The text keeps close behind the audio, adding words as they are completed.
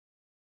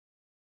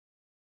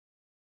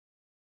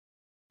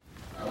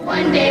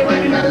One day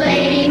when the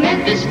lady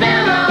met this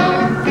fellow,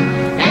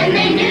 and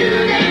they knew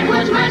that it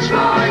was much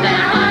more than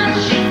a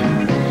hunch,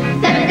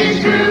 that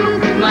this group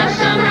must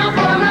somehow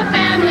form a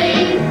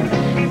family.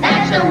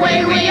 That's the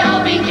way we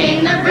all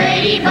became the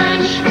Brady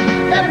Bunch,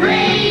 the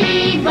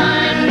Brady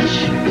Bunch,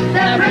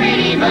 the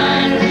Brady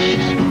Bunch.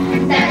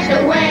 That's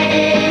the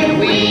way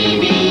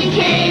we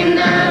became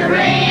the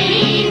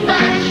Brady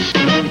Bunch.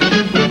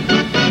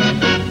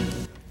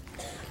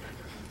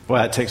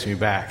 Well, that takes me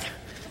back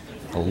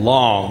a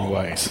long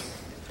ways.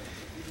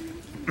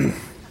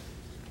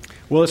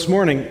 Well, this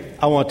morning,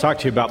 I want to talk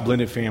to you about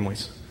blended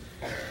families.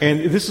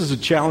 And this is a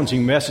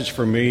challenging message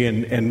for me,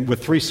 and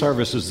with 3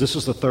 services, this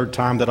is the 3rd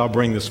time that I'll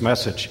bring this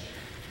message.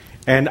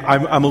 And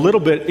I'm a little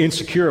bit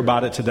insecure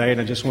about it today,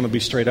 and I just want to be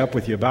straight up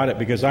with you about it,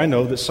 because I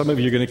know that some of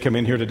you are going to come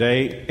in here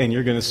today, and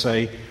you're going to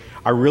say,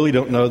 I really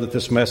don't know that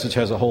this message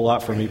has a whole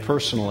lot for me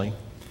personally.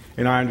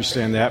 And I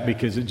understand that,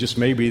 because it just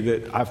may be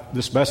that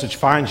this message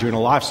finds you in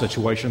a life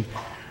situation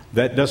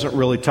that doesn't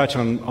really touch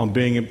on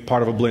being a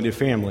part of a blended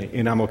family,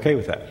 and I'm okay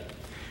with that.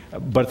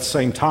 But at the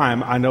same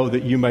time, I know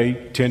that you may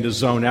tend to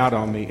zone out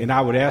on me, and I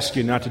would ask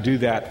you not to do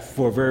that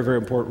for a very, very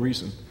important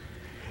reason.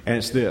 And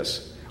it's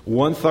this: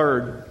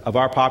 1/3 of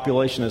our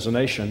population as a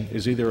nation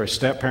is either a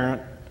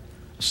step-parent,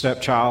 a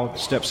stepchild,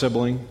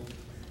 step-sibling,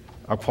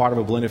 or part of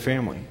a blended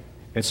family.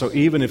 And so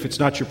even if it's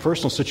not your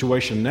personal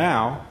situation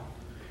now,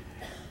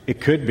 it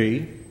could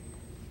be.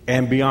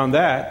 And beyond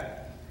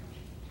that,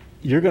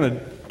 you're going to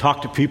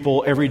talk to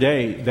people every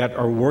day that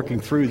are working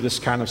through this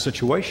kind of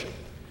situation.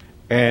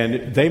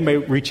 And they may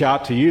reach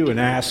out to you and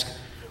ask,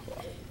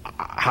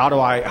 how do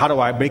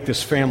I make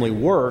this family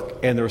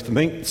work? And there's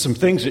some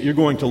things that you're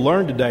going to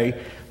learn today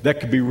that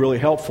could be really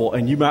helpful,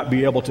 and you might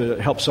be able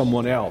to help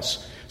someone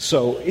else.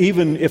 So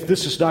even if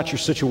this is not your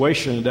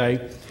situation today,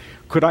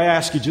 could I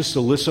ask you just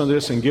to listen to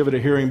this and give it a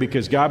hearing,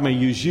 because God may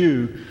use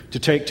you to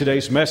take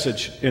today's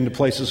message into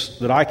places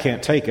that I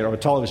can't take it, or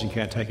television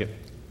can't take it.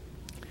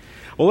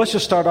 Well, let's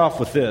just start off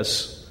with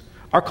this.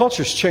 Our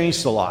culture's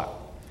changed a lot.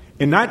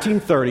 In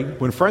 1930,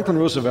 when Franklin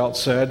Roosevelt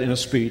said in a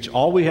speech,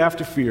 all we have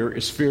to fear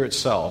is fear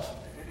itself,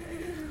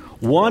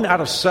 1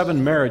 out of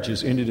 7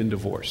 marriages ended in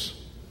divorce.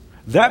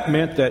 That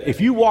meant that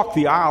if you walked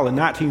the aisle in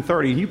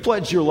 1930 and you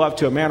pledged your love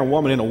to a man or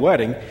woman in a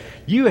wedding,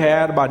 you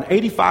had about an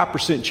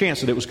 85%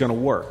 chance that it was going to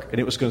work and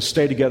it was going to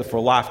stay together for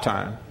a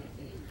lifetime.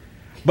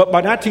 But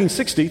by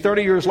 1960,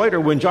 30 years later,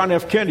 when John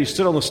F. Kennedy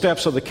stood on the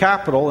steps of the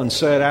Capitol and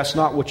said, ask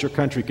not what your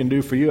country can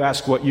do for you,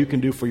 ask what you can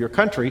do for your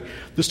country,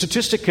 the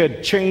statistic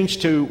had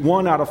changed to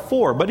 1 out of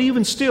 4. But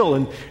even still,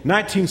 in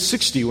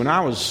 1960, when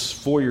I was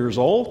 4 years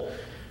old,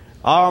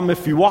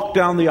 if you walked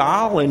down the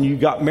aisle and you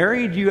got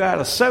married, you had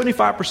a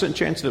 75%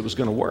 chance that it was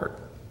going to work.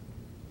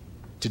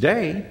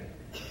 Today,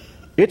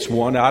 it's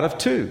 1 out of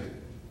 2.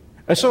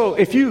 And so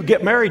if you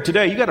get married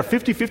today, you got a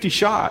 50-50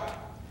 shot.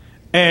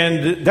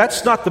 And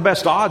that's not the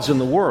best odds in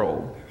the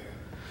world.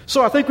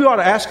 So I think we ought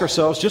to ask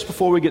ourselves, just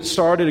before we get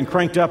started and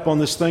cranked up on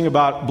this thing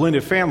about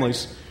blended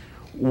families,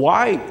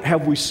 why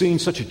have we seen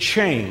such a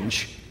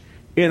change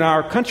in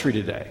our country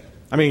today?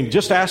 I mean,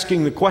 just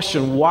asking the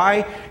question,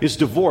 why is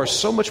divorce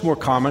so much more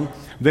common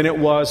than it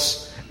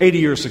was 80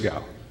 years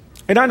ago?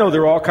 And I know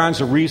there are all kinds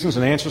of reasons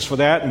and answers for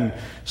that, and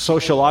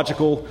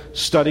sociological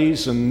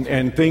studies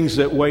and things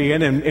that weigh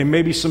in. And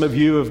maybe some of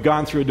you have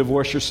gone through a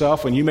divorce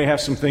yourself, and you may have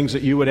some things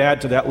that you would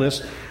add to that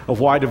list of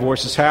why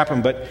divorces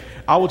happen. But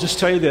I will just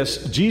tell you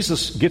this.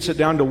 Jesus gets it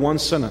down to one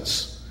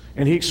sentence.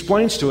 And he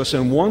explains to us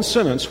in one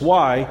sentence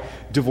why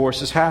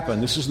divorces happen.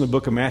 This is in the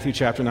book of Matthew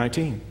chapter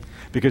 19,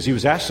 because he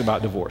was asked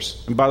about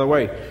divorce. And by the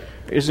way,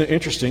 isn't it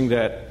interesting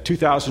that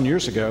 2,000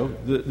 years ago,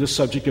 the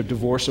subject of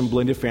divorce and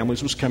blended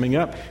families was coming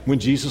up? When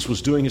Jesus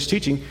was doing his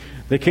teaching,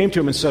 they came to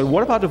him and said,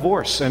 what about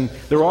divorce? And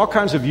there were all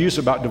kinds of views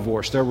about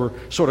divorce. There were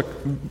sort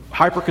of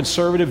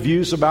hyper-conservative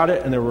views about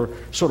it, and there were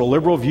sort of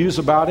liberal views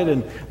about it,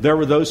 and there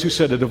were those who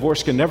said a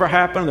divorce can never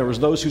happen. There was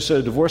those who said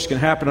a divorce can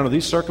happen under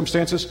these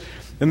circumstances.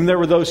 And then there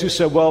were those who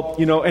said, well,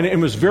 you know, and it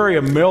was very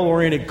a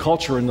male-oriented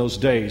culture in those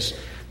days.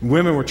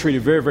 Women were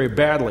treated very, very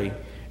badly.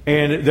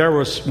 And there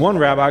was one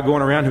rabbi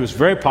going around who was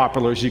very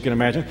popular, as you can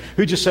imagine,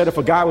 who just said if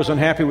a guy was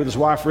unhappy with his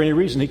wife for any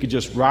reason, he could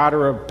just write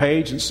her a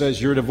page and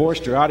says, you're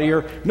divorced, you're out of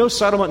here. No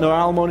settlement, no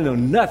alimony, no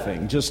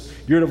nothing, just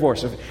you're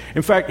divorced.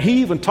 In fact,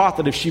 he even taught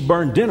that if she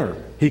burned dinner,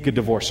 he could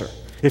divorce her.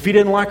 If he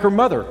didn't like her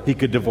mother, he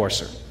could divorce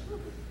her.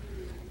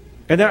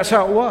 And that's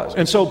how it was.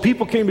 And so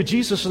people came to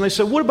Jesus and they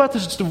said, what about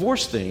this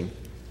divorce thing?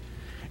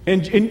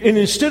 And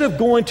instead of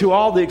going to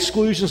all the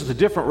exclusions that the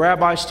different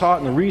rabbis taught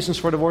and the reasons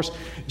for divorce,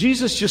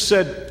 Jesus just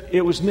said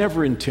it was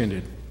never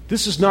intended.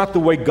 This is not the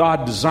way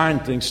God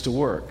designed things to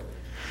work.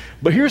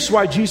 But here's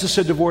why Jesus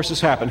said divorces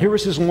happen. Here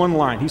was his one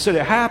line. He said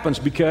it happens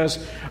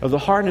because of the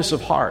hardness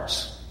of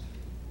hearts.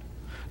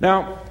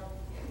 Now,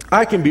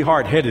 I can be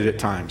hard-headed at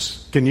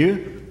times. Can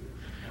you?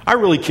 I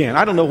really can.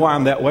 I don't know why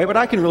I'm that way, but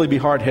I can really be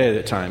hard-headed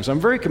at times. I'm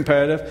very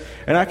competitive,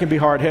 and I can be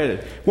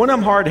hard-headed. When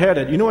I'm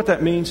hard-headed, you know what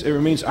that means? It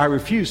means I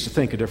refuse to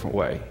think a different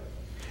way.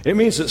 It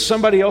means that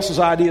somebody else's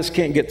ideas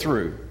can't get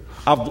through.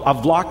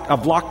 I've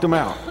blocked them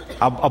out.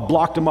 I've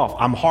blocked them off.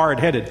 I'm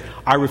hard-headed.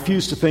 I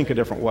refuse to think a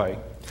different way.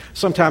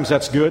 Sometimes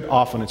that's good.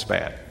 Often it's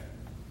bad.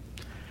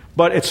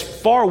 But it's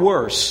far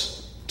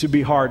worse to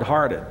be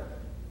hard-hearted.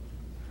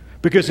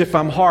 Because if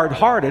I'm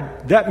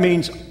hard-hearted, that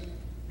means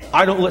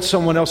I don't let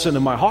someone else into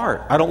my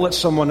heart. I don't let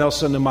someone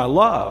else into my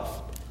love.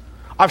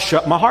 I've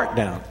shut my heart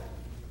down.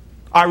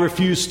 I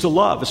refuse to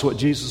love, is what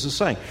Jesus is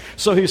saying.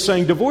 So he's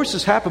saying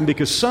divorces happen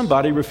because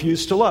somebody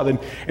refused to love.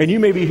 And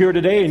you may be here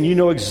today and you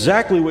know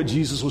exactly what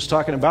Jesus was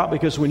talking about,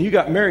 because when you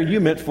got married,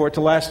 you meant for it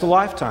to last a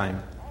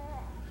lifetime.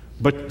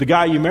 But the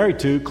guy you married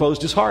to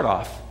closed his heart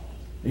off.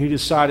 And he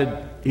decided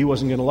he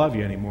wasn't going to love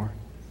you anymore.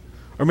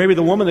 Or maybe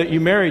the woman that you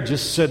married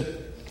just said,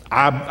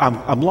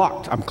 I'm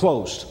locked, I'm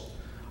closed.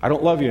 I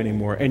don't love you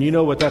anymore. And you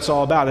know what that's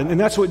all about. And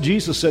that's what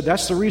Jesus said.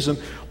 That's the reason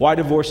why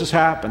divorces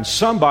happen.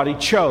 Somebody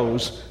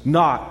chose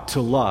not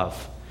to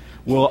love.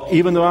 Well,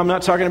 even though I'm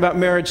not talking about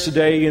marriage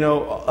today,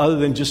 other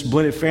than just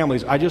blended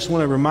families, I just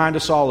want to remind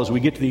us all as we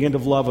get to the end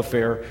of Love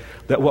Affair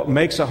that what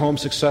makes a home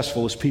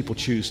successful is people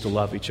choose to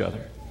love each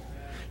other.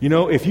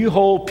 If you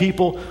hold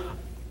people,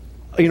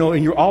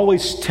 and you're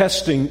always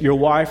testing your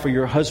wife or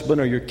your husband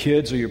or your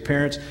kids or your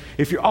parents,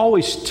 if you're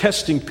always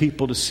testing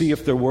people to see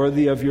if they're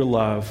worthy of your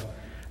love,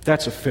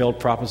 that's a failed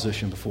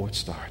proposition before it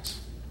starts.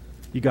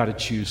 You got to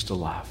choose to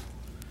love.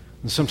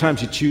 And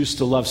sometimes you choose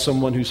to love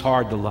someone who's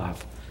hard to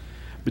love.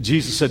 But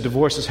Jesus said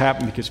divorces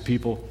happen because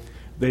people,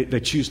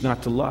 they choose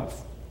not to love.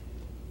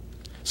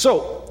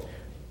 So,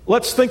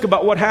 let's think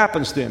about what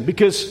happens then.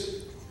 Because,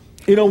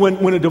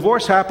 when a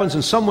divorce happens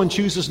and someone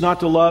chooses not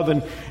to love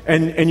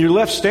and you're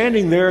left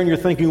standing there and you're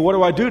thinking, what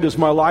do I do? Does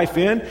my life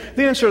end?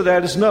 The answer to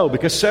that is no,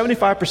 because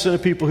 75%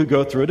 of people who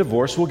go through a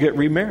divorce will get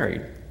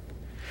remarried.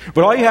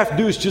 But all you have to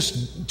do is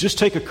just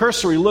take a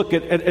cursory look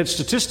at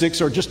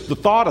statistics, or just the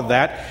thought of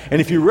that.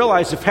 And if you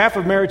realize if half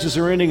of marriages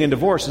are ending in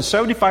divorce and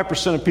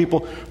 75% of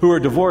people who are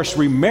divorced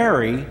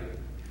remarry,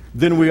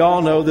 then we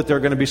all know that there are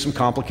going to be some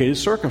complicated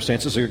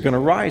circumstances that are going to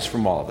rise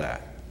from all of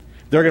that.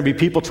 There are going to be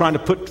people trying to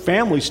put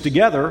families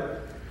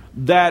together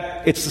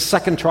that it's the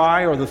second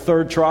try or the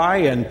third try.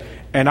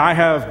 And I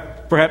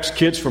have perhaps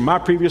kids from my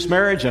previous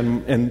marriage,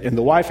 and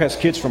the wife has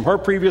kids from her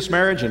previous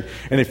marriage. And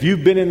if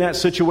you've been in that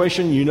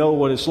situation, you know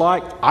what it's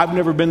like. I've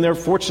never been there.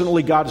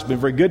 Fortunately, God has been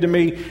very good to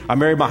me. I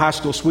married my high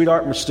school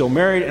sweetheart, and we're still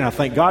married, and I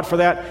thank God for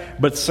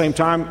that. But at the same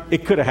time,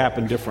 it could have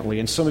happened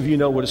differently. And some of you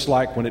know what it's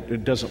like when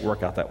it doesn't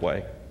work out that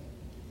way.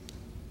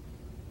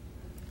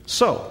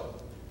 So,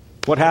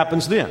 what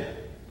happens then?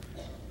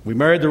 We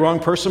married the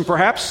wrong person,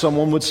 perhaps,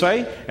 someone would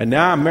say, and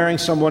now I'm marrying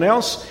someone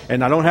else,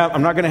 and I'm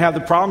not going to have the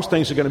problems.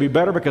 Things are going to be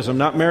better because I'm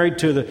not married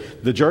to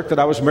the jerk that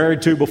I was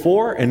married to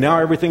before, and now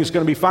everything's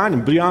going to be fine.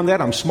 And beyond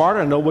that, I'm smarter.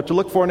 I know what to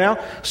look for now.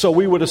 So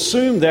we would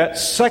assume that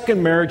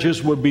second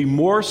marriages would be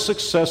more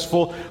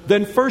successful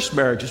than first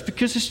marriages,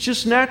 because it's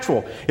just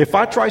natural. If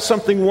I try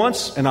something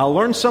once and I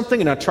learn something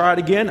and I try it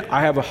again,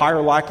 I have a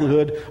higher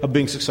likelihood of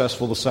being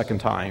successful the second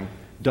time.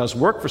 It does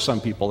work for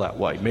some people that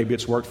way. Maybe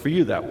it's worked for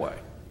you that way.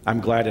 I'm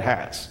glad it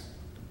has.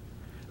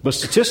 But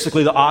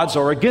statistically, the odds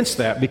are against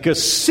that, because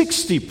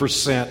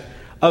 60%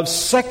 of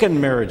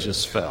second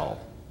marriages fell.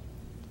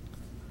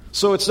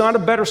 So it's not a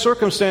better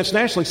circumstance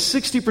nationally.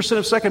 60%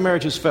 of second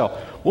marriages fell.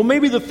 Well,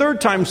 maybe the third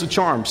time's the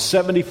charm.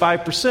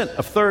 75%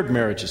 of third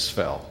marriages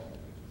fell.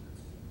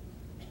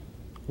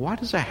 Why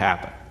does that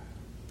happen?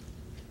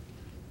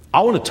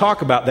 I want to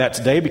talk about that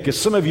today,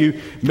 because some of you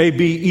may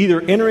be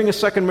either entering a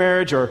second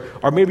marriage or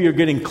maybe you're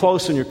getting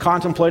close and you're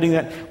contemplating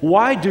that.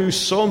 Why do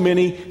so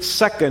many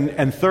second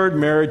and third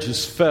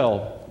marriages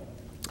fail?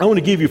 I want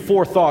to give you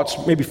 4 thoughts,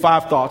 maybe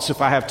 5 thoughts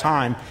if I have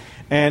time,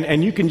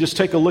 and you can just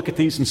take a look at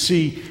these and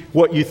see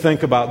what you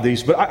think about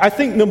these. But I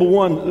think, number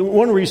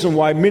one reason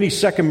why many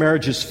second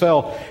marriages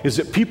fail is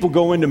that people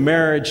go into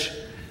marriage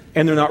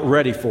and they're not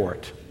ready for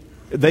it.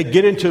 They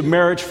get into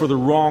marriage for the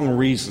wrong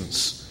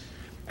reasons.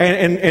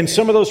 And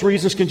some of those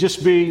reasons can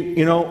just be,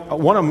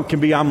 one of them can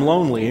be I'm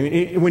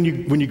lonely. When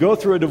you go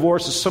through a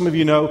divorce, as some of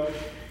you know,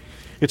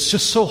 it's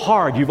just so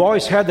hard. You've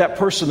always had that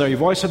person there.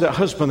 You've always had that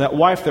husband, that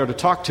wife there to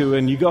talk to,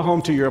 and you go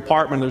home to your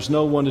apartment, there's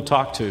no one to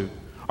talk to.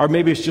 Or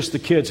maybe it's just the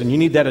kids, and you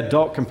need that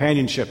adult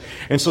companionship.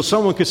 And so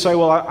someone could say,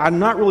 well, I'm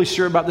not really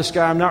sure about this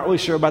guy, I'm not really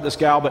sure about this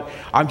gal, but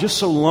I'm just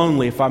so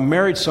lonely. If I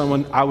married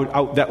someone,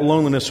 that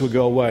loneliness would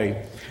go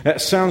away. That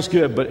sounds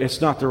good, but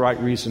it's not the right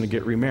reason to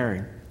get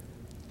remarried.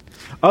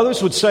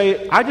 Others would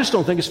say, I just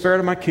don't think it's fair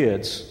to my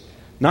kids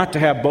not to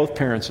have both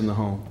parents in the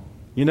home.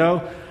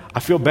 I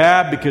feel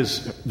bad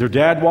because their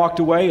dad walked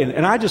away,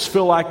 and I just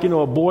feel like,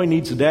 a boy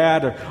needs a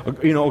dad, or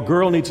a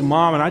girl needs a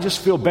mom, and I just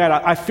feel bad.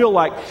 I feel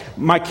like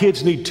my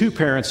kids need 2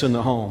 parents in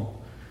the home.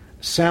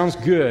 Sounds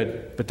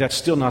good, but that's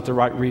still not the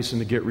right reason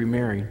to get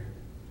remarried.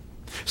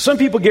 Some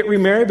people get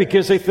remarried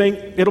because they think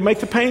it'll make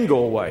the pain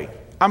go away.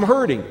 I'm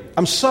hurting.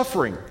 I'm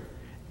suffering.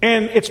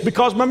 And it's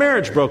because my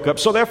marriage broke up.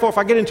 So therefore, if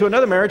I get into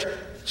another marriage,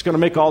 it's going to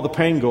make all the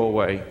pain go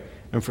away.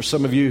 And for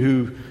some of you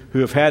who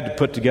have had to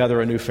put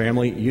together a new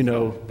family, you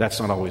know that's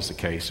not always the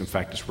case. In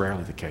fact, it's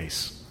rarely the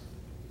case.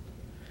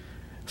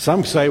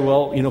 Some say,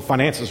 well,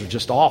 finances are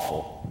just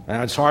awful.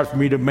 And it's hard for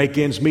me to make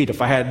ends meet.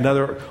 If I had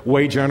another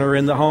wage earner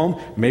in the home,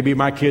 maybe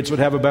my kids would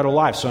have a better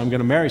life. So I'm going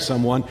to marry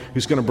someone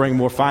who's going to bring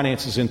more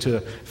finances into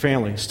the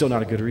family. Still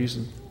not a good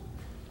reason.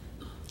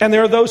 And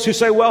there are those who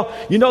say, well,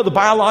 the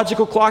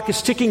biological clock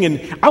is ticking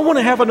and I want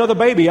to have another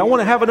baby. I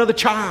want to have another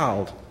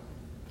child.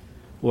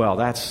 Well,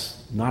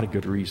 that's not a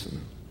good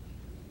reason.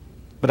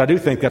 But I do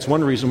think that's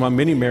one reason why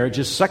many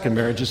second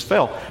marriages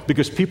fail,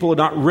 because people are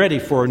not ready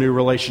for a new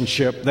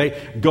relationship. They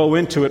go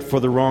into it for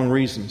the wrong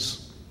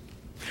reasons.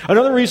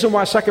 Another reason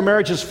why second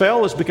marriages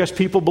fail is because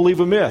people believe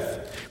a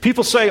myth.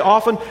 People say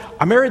often,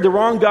 I married the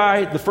wrong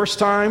guy the first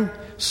time,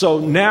 so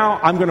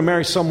now I'm going to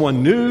marry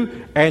someone new,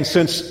 and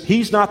since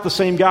he's not the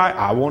same guy,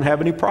 I won't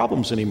have any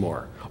problems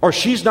anymore. Or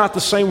she's not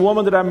the same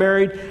woman that I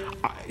married.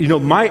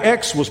 My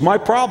ex was my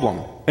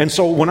problem. And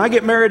so when I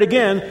get married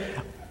again,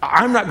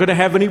 I'm not going to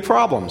have any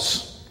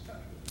problems.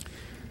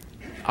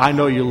 I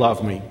know you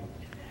love me.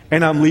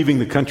 And I'm leaving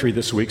the country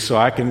this week, so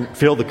I can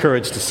feel the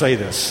courage to say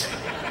this.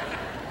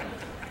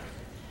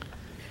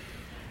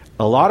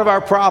 A lot of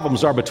our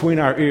problems are between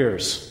our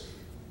ears.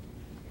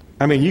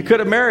 You could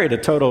have married a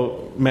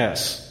total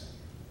mess.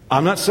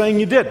 I'm not saying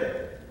you didn't.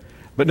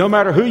 But no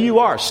matter who you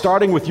are,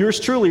 starting with yours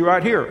truly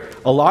right here,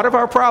 a lot of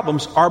our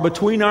problems are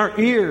between our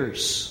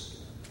ears.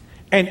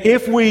 And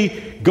if we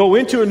go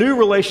into a new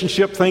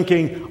relationship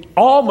thinking,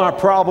 all my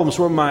problems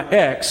were my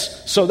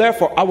ex, so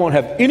therefore I won't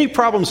have any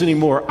problems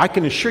anymore, I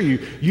can assure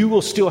you, you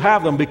will still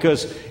have them,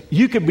 because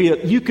you could be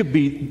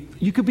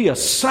a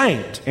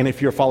saint, and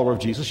if you're a follower of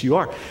Jesus, you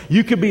are.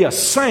 You could be a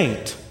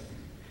saint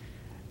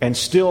and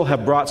still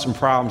have brought some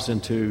problems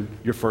into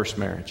your first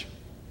marriage.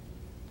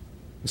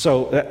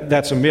 So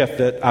that's a myth,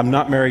 that I'm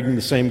not marrying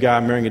the same guy,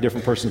 I'm marrying a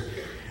different person.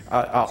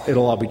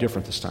 It'll all be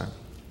different this time.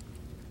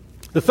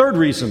 The third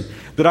reason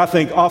that I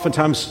think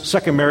oftentimes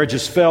second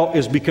marriages fail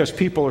is because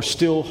people are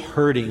still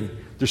hurting.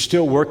 They're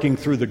still working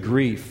through the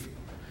grief.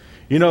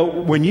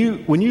 When you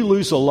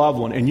lose a loved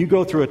one and you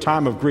go through a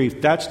time of grief,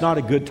 that's not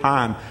a good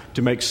time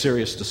to make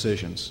serious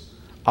decisions.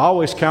 I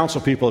always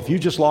counsel people, if you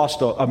just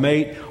lost a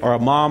mate or a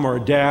mom or a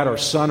dad or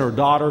son or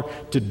daughter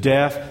to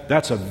death,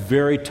 that's a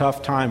very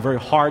tough time, very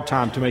hard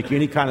time to make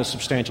any kind of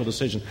substantial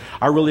decision.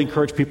 I really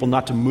encourage people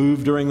not to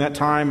move during that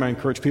time. I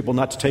encourage people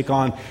not to take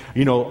on,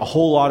 a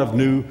whole lot of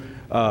new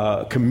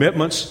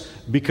commitments,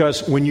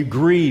 because when you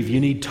grieve,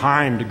 you need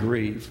time to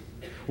grieve.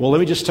 Well, let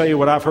me just tell you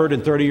what I've heard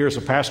in 30 years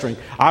of pastoring.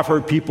 I've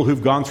heard people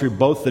who've gone through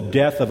both the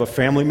death of a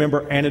family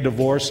member and a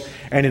divorce,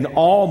 and in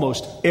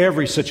almost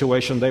every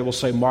situation they will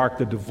say, Mark,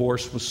 the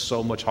divorce was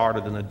so much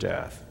harder than the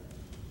death.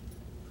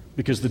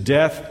 Because the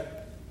death,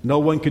 no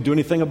one could do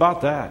anything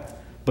about that,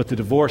 but the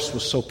divorce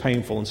was so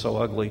painful and so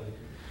ugly.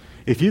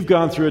 If you've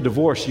gone through a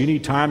divorce, you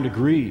need time to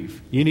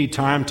grieve. You need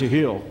time to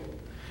heal.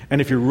 And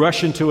if you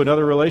rush into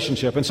another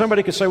relationship, and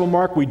somebody could say, well,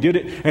 Mark, we did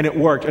it and it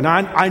worked. And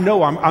I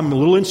know I'm a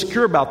little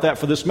insecure about that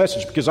for this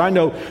message, because I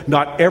know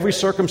not every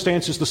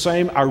circumstance is the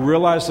same. I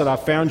realize that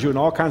I've found you in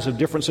all kinds of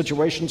different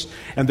situations,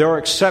 and there are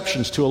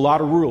exceptions to a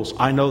lot of rules.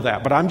 I know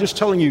that. But I'm just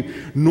telling you,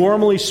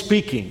 normally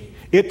speaking,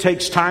 it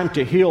takes time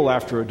to heal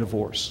after a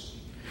divorce.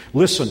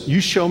 Listen,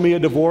 you show me a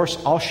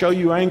divorce, I'll show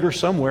you anger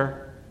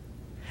somewhere.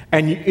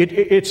 And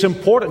it's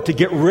important to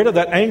get rid of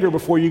that anger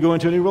before you go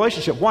into a new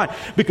relationship. Why?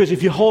 Because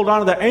if you hold on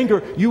to that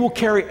anger, you will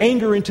carry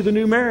anger into the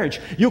new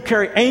marriage. You'll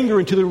carry anger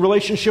into the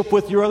relationship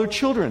with your other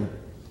children.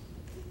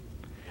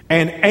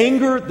 And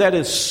anger that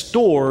is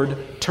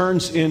stored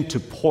turns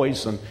into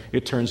poison.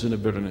 It turns into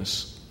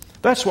bitterness.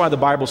 That's why the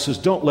Bible says,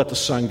 don't let the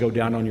sun go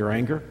down on your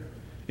anger.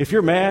 If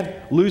you're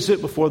mad, lose it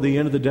before the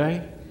end of the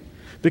day.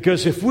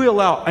 Because if we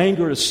allow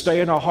anger to stay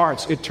in our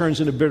hearts, it turns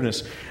into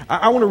bitterness.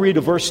 I want to read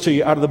a verse to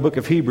you out of the book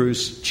of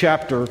Hebrews,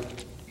 chapter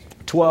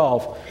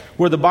 12,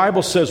 where the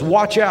Bible says,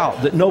 watch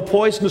out that no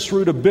poisonous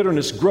root of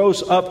bitterness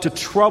grows up to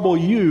trouble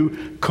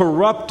you,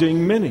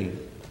 corrupting many.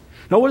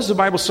 Now, what is the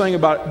Bible saying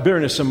about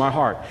bitterness in my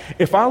heart?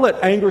 If I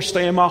let anger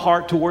stay in my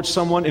heart towards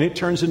someone and it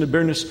turns into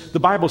bitterness, the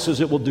Bible says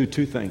it will do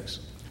two things.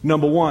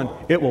 Number one,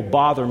 it will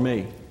bother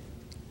me.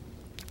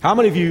 How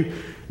many of you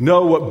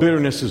know what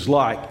bitterness is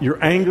like?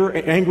 You're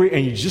angry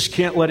and you just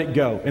can't let it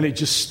go. And it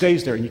just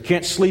stays there. And you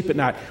can't sleep at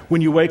night.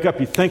 When you wake up,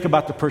 you think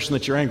about the person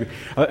that you're angry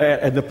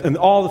and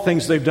all the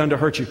things they've done to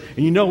hurt you.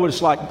 And you know what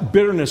it's like.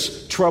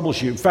 Bitterness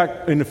troubles you. In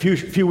fact, in a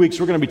few weeks,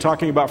 we're going to be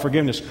talking about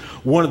forgiveness.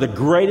 One of the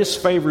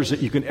greatest favors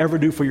that you can ever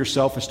do for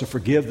yourself is to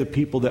forgive the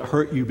people that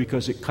hurt you,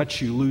 because it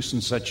cuts you loose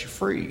and sets you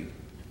free.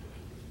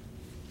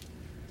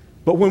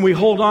 But when we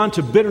hold on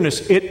to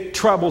bitterness, it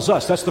troubles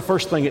us. That's the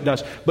first thing it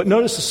does. But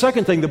notice the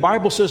second thing. The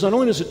Bible says not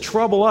only does it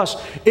trouble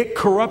us, it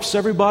corrupts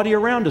everybody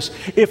around us.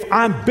 If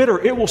I'm bitter,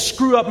 it will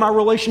screw up my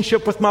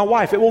relationship with my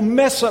wife. It will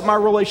mess up my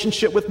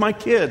relationship with my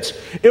kids.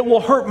 It will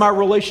hurt my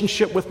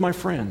relationship with my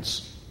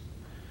friends.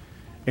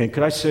 And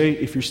could I say,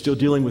 if you're still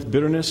dealing with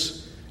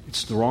bitterness,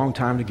 it's the wrong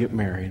time to get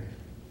married,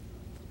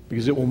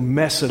 because it will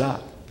mess it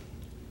up.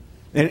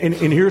 And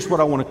here's what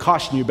I want to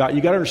caution you about.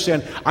 You got to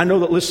understand, I know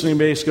that listening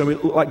to me is going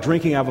to be like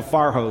drinking out of a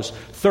fire hose.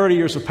 30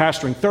 years of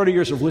pastoring, 30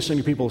 years of listening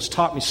to people has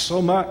taught me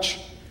so much.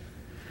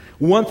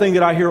 One thing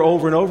that I hear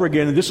over and over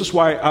again, and this is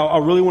why I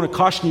really want to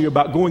caution you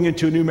about going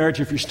into a new marriage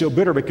if you're still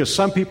bitter, because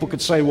some people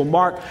could say, well,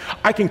 Mark,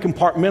 I can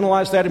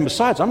compartmentalize that, and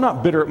besides, I'm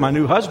not bitter at my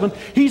new husband.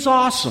 He's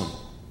awesome.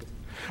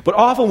 But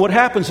often what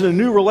happens in a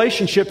new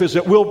relationship is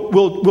that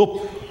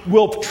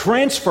we'll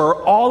transfer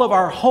all of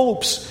our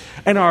hopes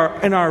and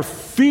our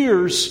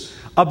fears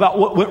about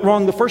what went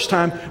wrong the first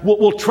time.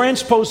 We'll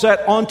transpose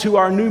that onto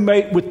our new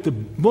mate with the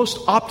most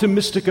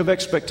optimistic of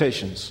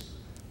expectations.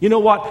 You know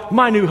what?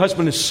 My new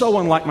husband is so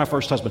unlike my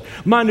first husband.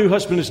 My new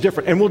husband is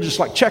different. And we'll just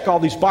check all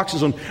these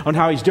boxes on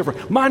how he's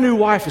different. My new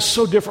wife is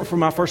so different from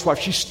my first wife.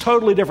 She's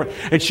totally different.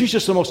 And she's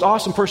just the most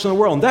awesome person in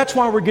the world. And that's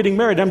why we're getting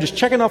married. I'm just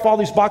checking off all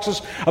these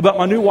boxes about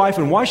my new wife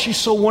and why she's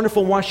so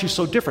wonderful and why she's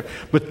so different.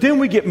 But then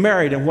we get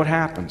married, and what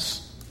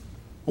happens?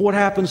 Well, what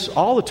happens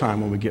all the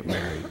time when we get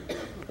married?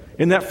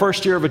 In that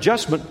first year of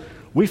adjustment,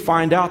 we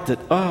find out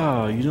that,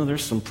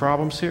 there's some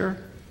problems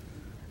here.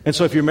 And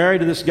so if you're married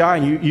to this guy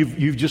and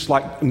you've just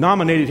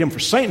nominated him for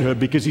sainthood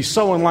because he's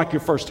so unlike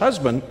your first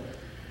husband,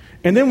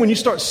 and then when you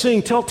start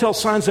seeing telltale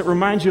signs that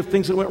remind you of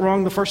things that went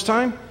wrong the first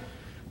time,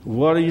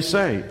 what do you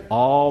say?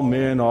 All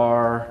men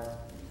are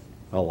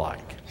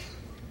alike.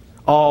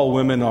 All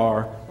women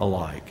are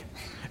alike.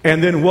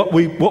 And then what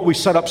we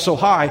set up so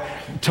high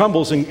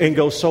tumbles and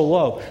goes so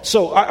low.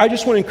 So I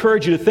just want to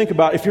encourage you to think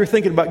about, if you're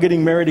thinking about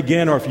getting married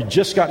again, or if you've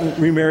just gotten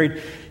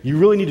remarried, you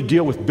really need to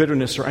deal with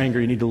bitterness or anger.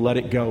 You need to let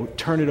it go.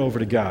 Turn it over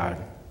to God.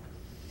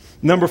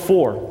 Number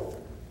 4.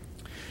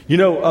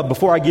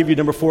 Before I give you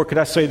number 4, could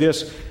I say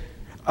this?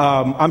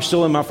 I'm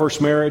still in my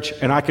first marriage,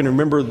 and I can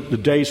remember the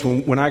days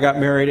when I got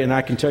married, and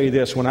I can tell you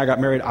this. When I got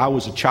married, I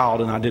was a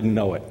child, and I didn't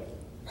know it.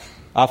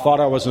 I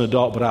thought I was an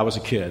adult, but I was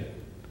a kid.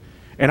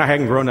 And I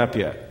hadn't grown up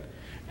yet.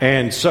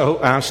 And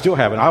so I still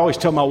haven't. I always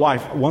tell my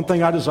wife, one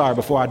thing I desire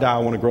before I die, I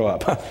want to grow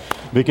up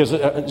because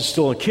I'm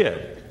still a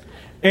kid.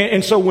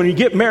 And so when you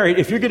get married,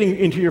 if you're getting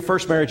into your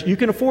first marriage, you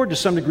can afford to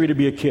some degree to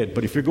be a kid.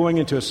 But if you're going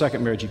into a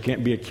second marriage, you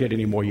can't be a kid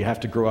anymore. You have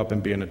to grow up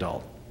and be an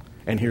adult.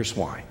 And here's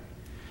why.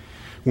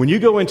 When you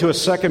go into a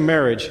second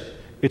marriage,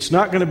 it's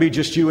not going to be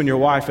just you and your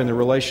wife in the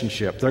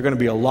relationship. There are going to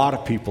be a lot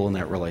of people in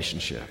that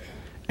relationship.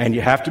 And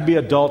you have to be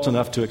adult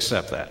enough to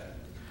accept that.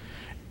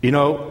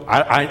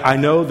 I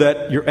know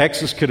that your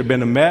exes could have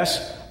been a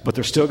mess, but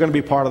they're still going to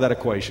be part of that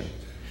equation.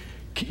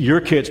 Your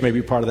kids may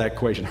be part of that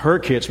equation. Her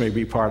kids may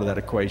be part of that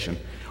equation.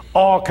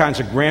 All kinds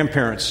of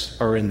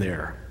grandparents are in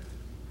there.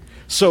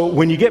 So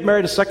when you get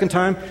married a second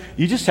time,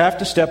 you just have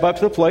to step up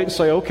to the plate and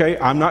say, okay,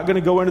 I'm not going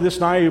to go into this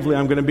naively.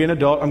 I'm going to be an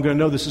adult. I'm going to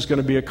know this is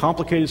going to be a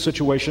complicated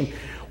situation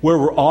where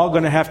we're all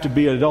going to have to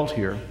be an adult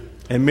here.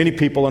 And many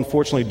people,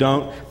 unfortunately,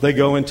 don't. They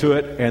go into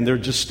it, and they're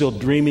just still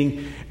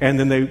dreaming, and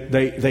then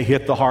they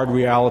hit the hard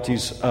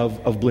realities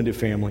of blended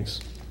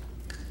families.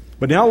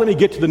 But now let me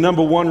get to the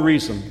number 1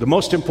 reason, the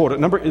most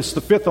important. It's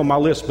the 5th on my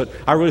list, but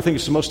I really think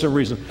it's the most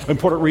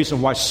important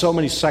reason why so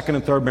many second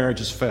and third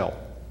marriages fail.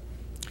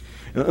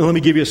 And let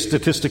me give you a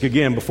statistic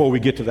again before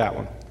we get to that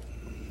one.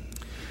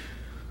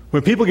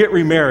 When people get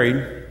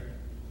remarried,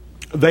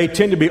 they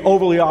tend to be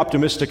overly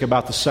optimistic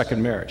about the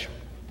second marriage.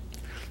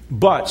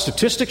 But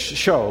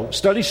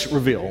studies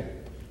reveal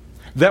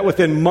that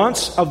within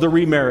months of the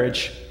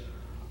remarriage,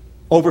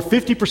 over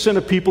 50%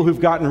 of people who've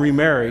gotten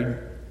remarried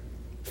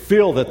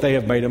feel that they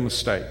have made a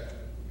mistake.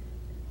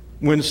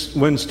 When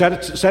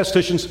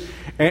statisticians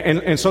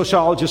and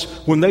sociologists,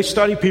 when they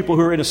study people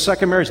who are in a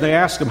second marriage, and they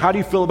ask them, how do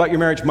you feel about your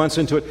marriage months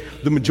into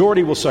it? The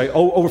majority will say,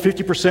 over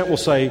 50% will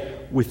say,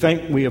 we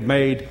think we have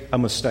made a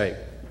mistake.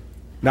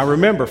 Now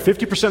remember,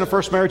 50% of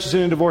first marriage is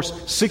in a divorce,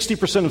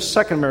 60% of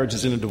second marriage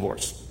is in a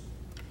divorce.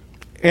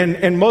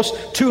 And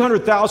most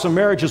 200,000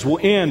 marriages will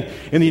end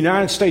in the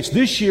United States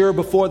this year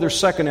before their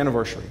second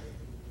anniversary.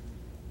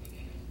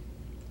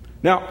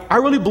 Now, I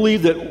really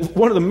believe that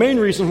one of the main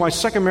reasons why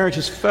second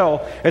marriages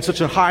fell at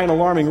such a high and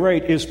alarming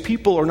rate is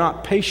people are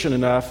not patient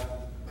enough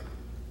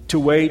to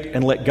wait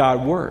and let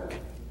God work.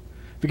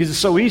 Because it's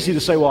so easy to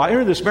say, well, I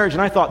entered this marriage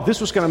and I thought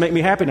this was going to make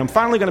me happy, and I'm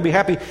finally going to be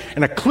happy,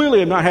 and I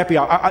clearly am not happy.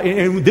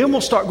 And then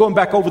we'll start going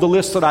back over the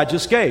list that I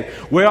just gave.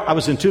 Well, I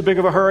was in too big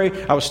of a hurry.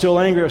 I was still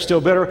angry. I was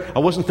still bitter. I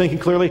wasn't thinking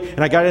clearly,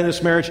 and I got into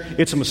this marriage.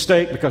 It's a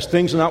mistake because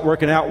things are not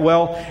working out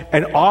well.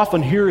 And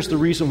often here's the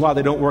reason why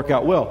they don't work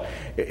out well.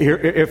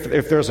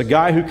 If there's a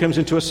guy who comes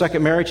into a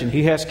second marriage and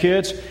he has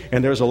kids,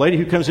 and there's a lady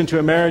who comes into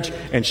a marriage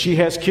and she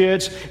has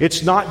kids,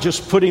 it's not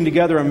just putting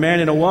together a man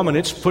and a woman.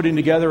 It's putting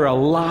together a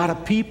lot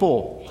of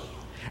people.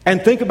 And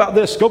think about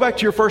this. Go back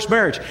to your first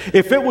marriage.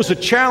 If it was a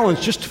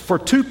challenge just for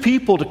 2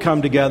 people to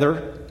come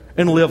together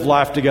and live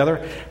life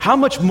together, how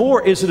much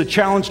more is it a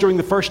challenge during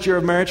the first year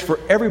of marriage for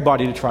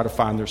everybody to try to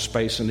find their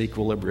space and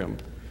equilibrium?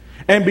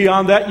 And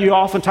beyond that, you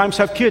oftentimes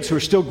have kids who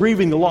are still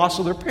grieving the loss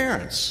of their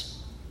parents.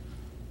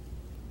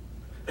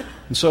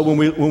 And so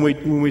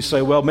when we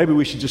say, well, maybe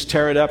we should just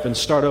tear it up and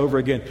start over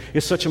again,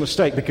 it's such a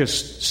mistake, because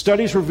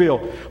studies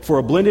reveal for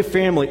a blended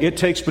family, it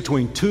takes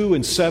between 2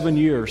 and 7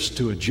 years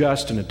to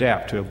adjust and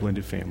adapt to a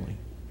blended family.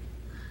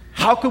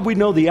 How could we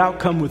know the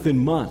outcome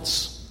within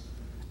months,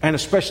 and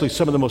especially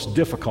some of the most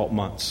difficult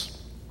months?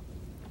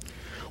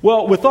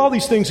 Well, with all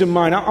these things in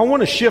mind, I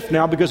want to shift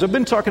now because I've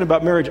been talking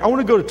about marriage. I want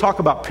to go to talk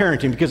about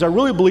parenting because I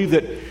really believe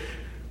that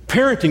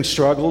parenting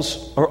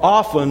struggles are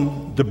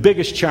often the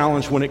biggest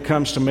challenge when it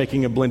comes to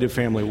making a blended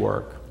family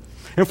work.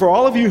 And for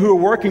all of you who are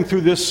working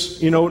through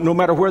this, no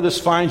matter where this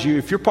finds you,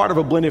 if you're part of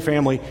a blended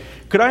family,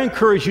 could I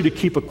encourage you to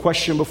keep a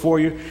question before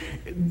you?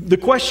 The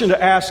question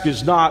to ask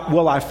is not,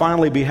 will I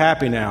finally be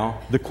happy now?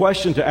 The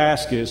question to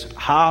ask is,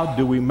 how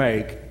do we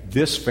make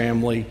this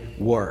family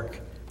work?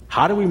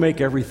 How do we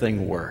make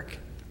everything work?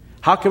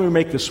 How can we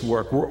make this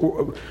work?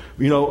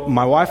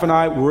 My wife and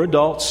I, we're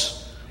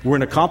adults. We're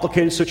in a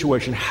complicated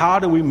situation. How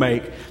do we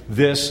make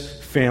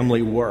this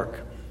family work?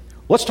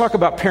 Let's talk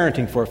about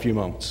parenting for a few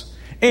moments.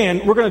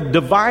 And we're going to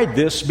divide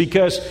this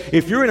because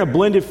if you're in a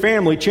blended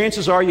family,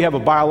 chances are you have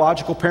a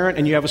biological parent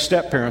and you have a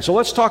step parent. So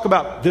let's talk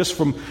about this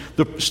from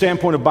the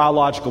standpoint of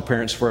biological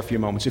parents for a few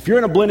moments. If you're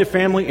in a blended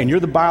family and you're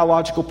the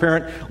biological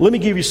parent, let me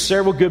give you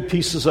several good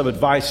pieces of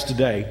advice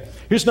today.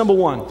 Here's number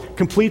one: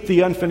 complete the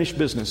unfinished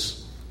business.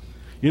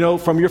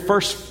 From your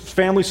first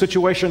family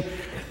situation,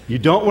 you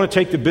don't want to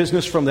take the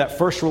business from that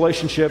first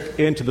relationship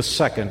into the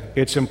second.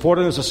 It's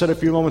important, as I said a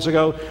few moments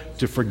ago,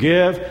 to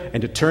forgive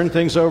and to turn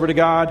things over to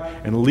God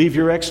and leave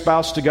your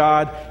ex-spouse to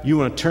God. You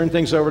want to turn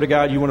things over to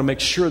God. You want to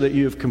make sure that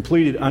you have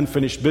completed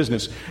unfinished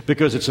business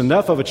because it's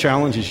enough of a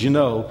challenge, as you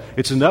know,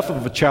 it's enough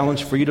of a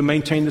challenge for you to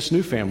maintain this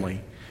new family.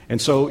 And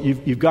so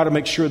you've got to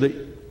make sure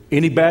that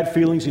any bad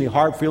feelings, any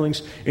hard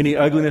feelings, any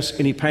ugliness,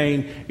 any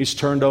pain is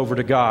turned over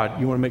to God.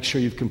 You want to make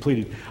sure you've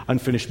completed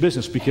unfinished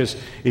business because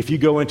if you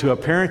go into a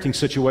parenting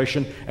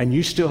situation and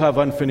you still have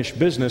unfinished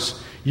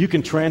business, you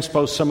can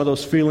transpose some of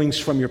those feelings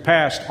from your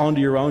past onto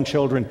your own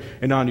children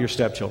and onto your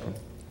stepchildren.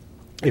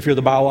 If you're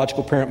the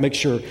biological parent, make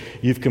sure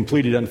you've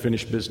completed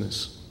unfinished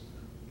business.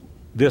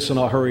 And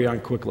I'll hurry on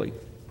quickly.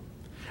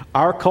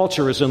 Our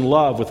culture is in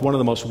love with one of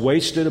the most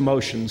wasted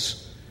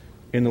emotions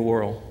in the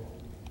world.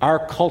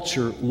 Our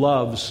culture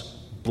loves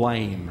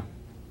blame.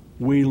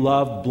 We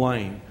love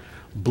blame.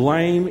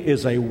 Blame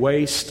is a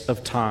waste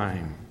of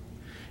time.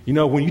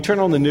 When you turn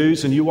on the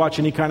news and you watch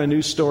any kind of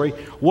news story,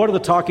 what do the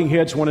talking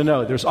heads want to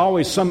know? There's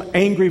always some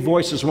angry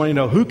voices wanting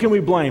to know, who can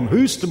we blame?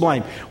 Who's to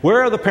blame?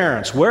 Where are the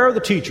parents? Where are the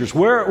teachers?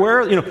 Why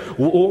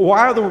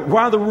are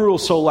the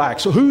rules so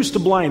lax? So who's to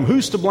blame?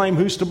 Who's to blame?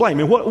 Who's to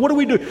blame? And what do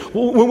we do?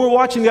 When we're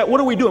watching that,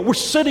 what are we doing? We're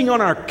sitting on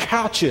our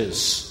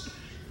couches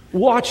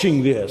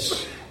watching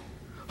this.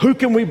 Who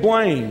can we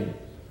blame?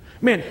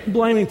 Man,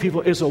 blaming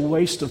people is a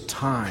waste of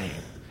time.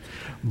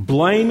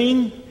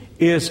 Blaming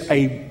is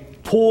a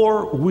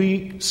poor,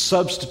 weak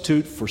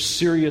substitute for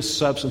serious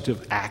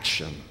substantive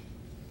action.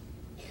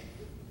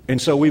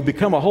 And so we've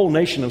become a whole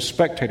nation of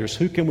spectators.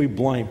 Who can we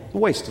blame? A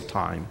waste of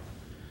time.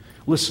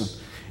 Listen,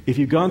 if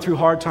you've gone through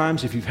hard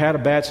times, if you've had a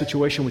bad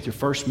situation with your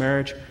first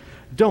marriage,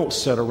 don't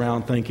sit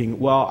around thinking,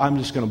 well, I'm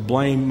just going to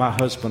blame my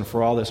husband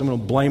for all this. I'm going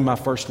to blame my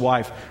first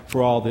wife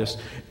for all this.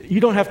 You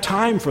don't have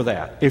time for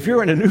that. If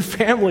you're in a new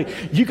family,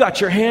 you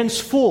got your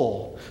hands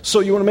full. So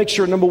you want to make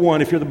sure, number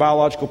one, if you're the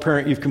biological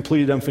parent, you've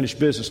completed unfinished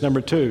business.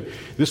 Number two,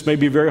 this may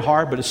be very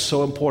hard, but it's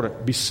so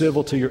important. Be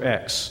civil to your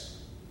ex.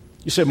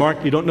 You say,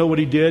 Mark, you don't know what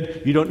he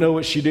did? You don't know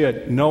what she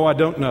did? No, I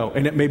don't know.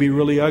 And it may be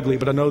really ugly,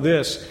 but I know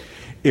this.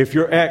 If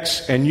your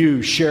ex and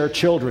you share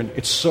children,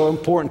 it's so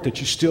important that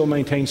you still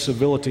maintain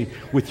civility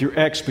with your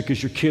ex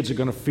because your kids are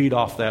going to feed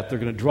off that. They're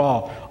going to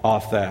draw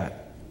off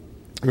that.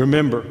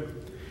 Remember,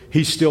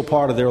 he's still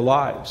part of their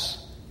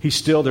lives. He's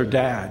still their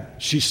dad.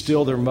 She's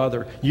still their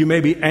mother. You may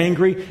be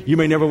angry. You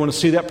may never want to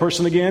see that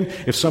person again.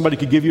 If somebody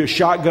could give you a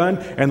shotgun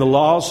and the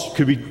laws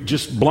could be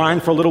just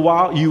blind for a little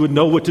while, you would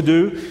know what to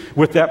do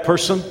with that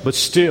person. But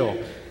still,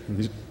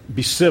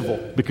 be civil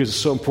because it's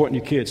so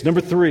important to your kids.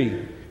 Number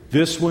three,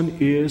 this one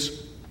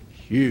is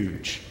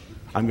huge.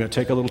 I'm going to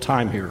take a little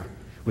time here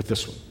with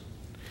this one.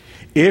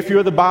 If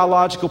you're the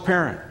biological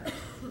parent,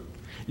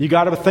 you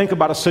got to think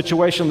about a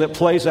situation that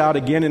plays out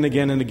again and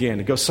again and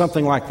again. It goes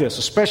something like this,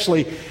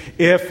 especially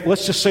if,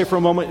 let's just say for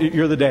a moment,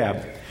 you're the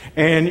dad,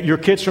 and your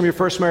kids from your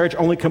first marriage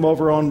only come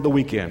over on the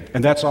weekend,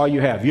 and that's all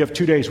you have. You have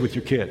 2 days with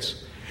your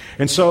kids.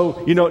 And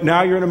so,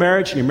 now you're in a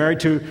marriage, and you're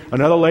married to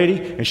another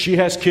lady, and she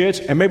has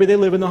kids, and maybe they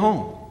live in the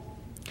home.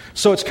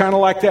 So it's kind of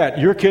like that.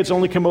 Your kids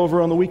only come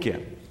over on the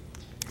weekend.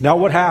 Now,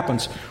 what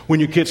happens when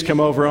your kids come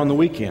over on the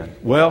weekend?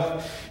 Well,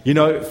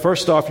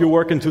 first off, you're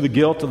working through the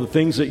guilt of the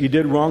things that you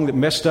did wrong that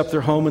messed up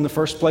their home in the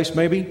first place,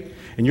 maybe.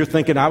 And you're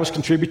thinking, I was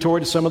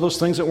contributory to some of those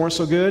things that weren't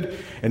so good.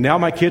 And now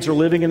my kids are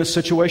living in a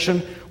situation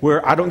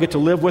where I don't get to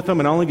live with them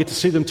and I only get to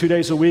see them 2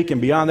 days a week.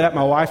 And beyond that,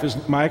 my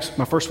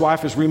first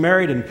wife is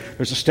remarried and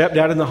there's a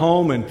stepdad in the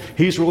home and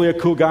he's really a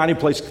cool guy and he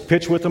plays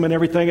pitch with them and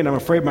everything. And I'm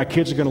afraid my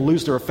kids are going to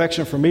lose their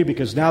affection for me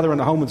because now they're in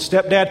the home with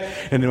stepdad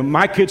and then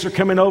my kids are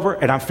coming over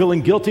and I'm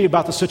feeling guilty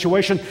about the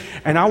situation.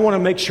 And I want to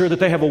make sure that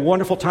they have a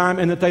wonderful time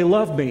and that they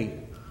love me.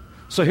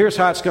 So here's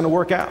how it's going to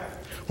work out.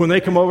 When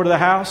they come over to the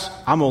house,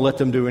 I'm going to let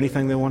them do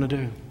anything they want to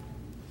do.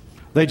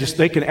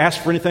 They can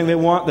ask for anything they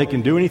want. They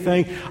can do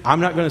anything. I'm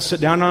not going to sit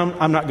down on them.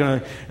 I'm not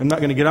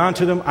going to get on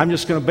to them. I'm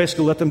just going to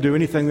basically let them do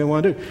anything they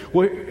want to do.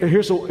 Well,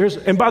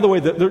 and by the way,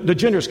 the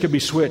genders could be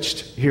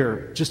switched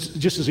here just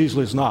as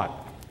easily as not.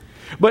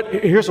 But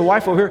here's a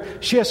wife over here.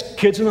 She has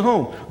kids in the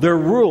home. There are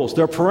rules,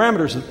 there are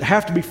parameters that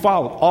have to be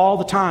followed all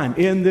the time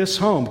in this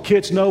home.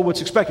 Kids know what's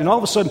expected. And all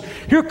of a sudden,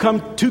 here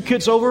come two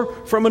kids over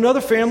from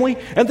another family,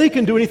 and they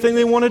can do anything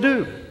they want to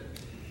do.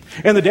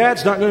 And the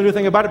dad's not going to do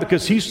anything about it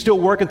because he's still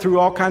working through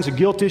all kinds of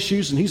guilt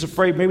issues, and he's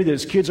afraid maybe that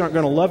his kids aren't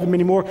going to love him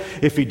anymore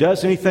if he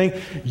does anything.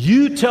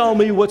 You tell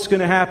me what's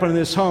going to happen in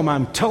this home.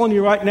 I'm telling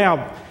you right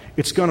now,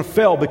 it's going to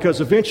fail,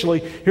 because eventually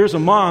here's a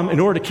mom, in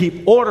order to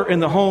keep order in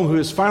the home, who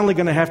is finally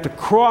going to have to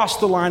cross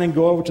the line and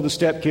go over to the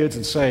stepkids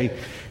and say,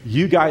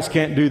 you guys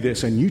can't do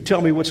this. And you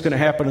tell me what's going to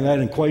happen in that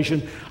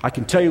equation. I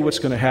can tell you what's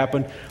going to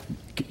happen.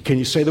 Can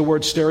you say the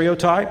word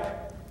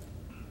stereotype?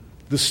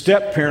 The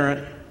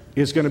step-parent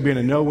is going to be in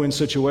a no-win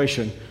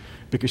situation,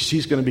 because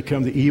she's going to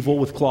become the evil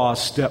with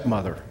claws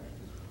stepmother,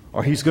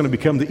 or he's going to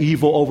become the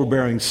evil,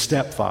 overbearing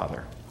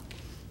stepfather.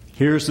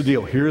 Here's the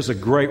deal. Here's a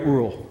great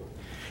rule.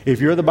 If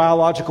you're the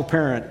biological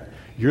parent,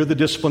 you're the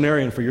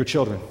disciplinarian for your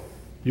children.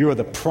 You are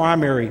the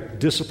primary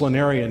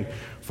disciplinarian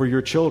for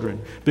your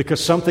children,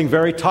 because something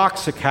very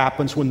toxic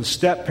happens when the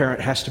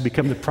step-parent has to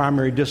become the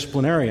primary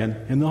disciplinarian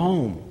in the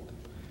home.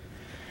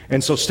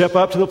 And so step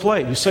up to the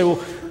plate. You say,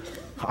 well,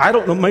 I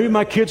don't know, maybe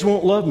my kids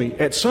won't love me.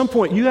 At some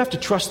point, you have to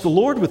trust the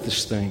Lord with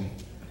this thing.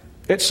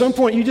 At some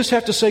point, you just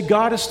have to say,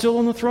 God is still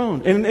on the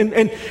throne.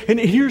 And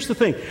here's the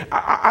thing.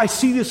 I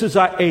see this as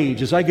I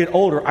age, as I get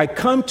older. I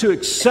come to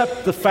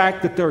accept the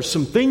fact that there are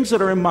some things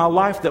that are in my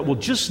life that will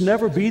just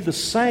never be the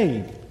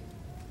same.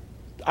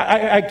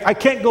 I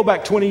can't go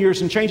back 20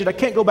 years and change it. I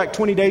can't go back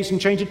 20 days and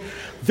change it.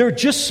 There are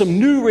just some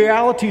new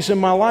realities in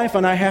my life,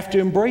 and I have to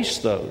embrace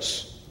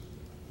those.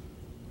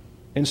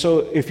 And so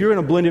if you're in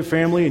a blended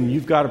family and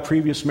you've got a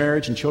previous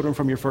marriage and children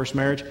from your first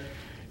marriage,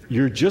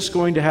 you're just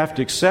going to have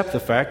to accept the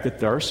fact that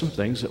there are some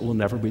things that will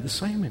never be the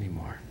same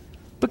anymore.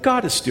 But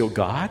God is still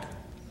God.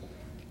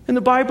 And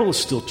the Bible is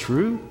still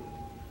true.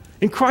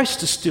 And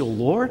Christ is still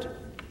Lord.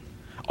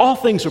 All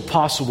things are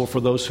possible for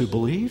those who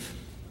believe.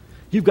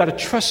 You've got to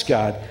trust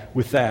God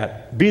with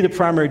that. Be the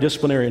primary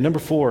disciplinarian. Number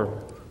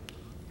 4,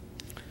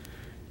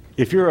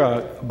 if you're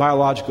a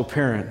biological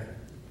parent,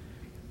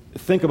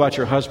 think about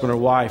your husband or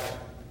wife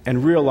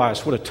and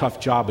realize what a tough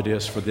job it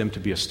is for them to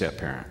be a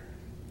step-parent.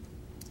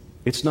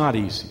 It's not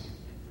easy.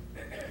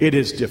 It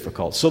is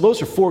difficult. So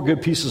those are 4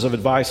 good pieces of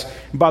advice.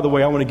 And by the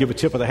way, I want to give a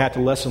tip of the hat to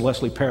Les and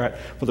Leslie Parrott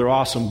for their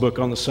awesome book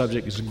on the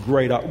subject. It's a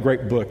great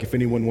book if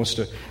anyone wants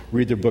to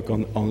read their book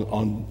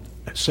on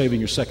saving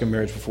your second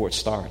marriage before it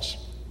starts.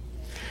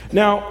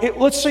 Now,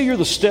 let's say you're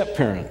the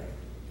step-parent.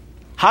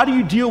 How do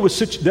you deal with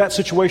that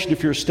situation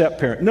if you're a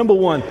step-parent? Number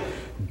 1,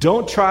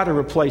 don't try to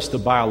replace the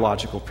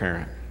biological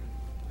parent.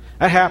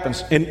 That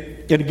happens.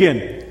 And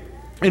again,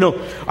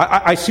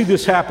 I see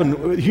this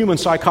happen. Human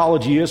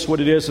psychology is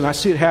what it is, and I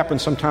see it happen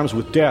sometimes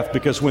with death,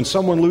 because when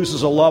someone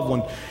loses a loved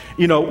one,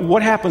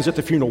 what happens at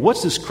the funeral?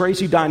 What's this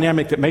crazy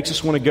dynamic that makes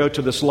us want to go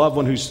to this loved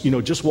one who's,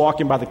 just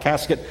walking by the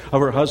casket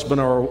of her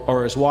husband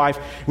or his wife?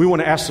 We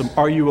want to ask them,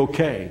 are you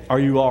okay? Are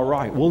you all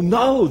right? Well,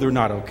 no, they're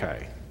not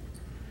okay.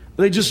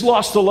 They just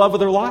lost the love of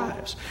their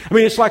lives. I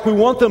mean, it's like we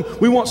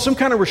want some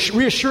kind of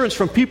reassurance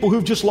from people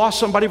who've just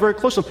lost somebody very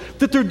close to them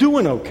that they're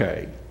doing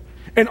okay.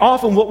 And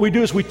often what we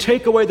do is we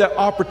take away that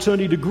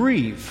opportunity to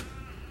grieve.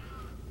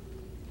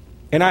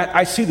 And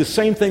I see the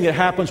same thing that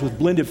happens with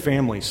blended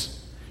families.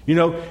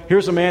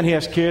 Here's a man, he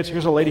has kids.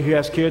 Here's a lady who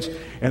has kids.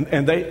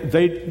 And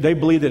they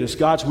believe that it's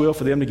God's will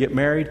for them to get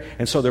married.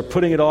 And so they're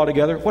putting it all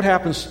together. What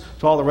happens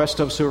to all the rest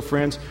of us who are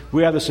friends?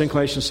 We have this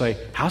inclination to say,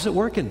 how's it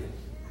working?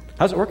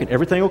 How's it working?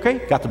 Everything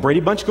okay? Got the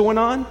Brady Bunch going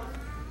on?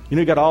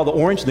 You got all the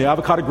orange and the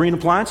avocado green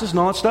appliances and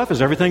all that stuff.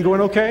 Is everything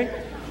going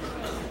okay?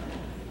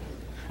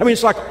 I mean,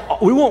 it's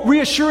like we want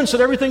reassurance that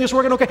everything is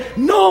working okay.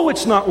 No,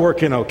 it's not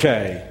working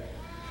okay.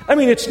 I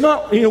mean, it's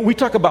not, we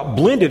talk about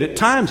blended. At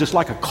times, it's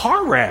like a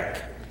car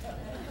wreck.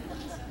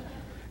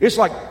 It's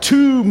like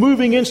 2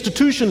 moving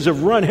institutions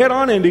have run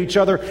head-on into each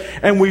other,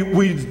 and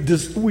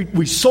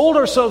we sold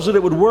ourselves that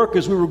it would work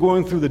as we were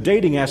going through the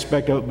dating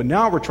aspect of it, but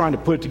now we're trying to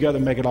put it together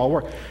and make it all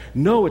work.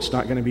 No, it's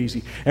not going to be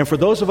easy. And for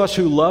those of us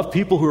who love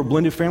people who are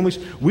blended families,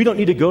 we don't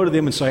need to go to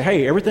them and say,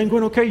 hey, everything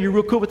going okay? You're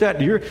real cool with that?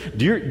 Do your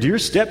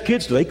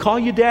stepkids, do they call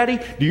you daddy?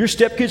 Do your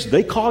stepkids, do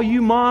they call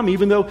you mom?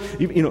 Even though,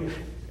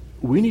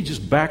 we need to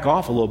just back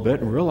off a little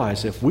bit and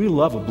realize if we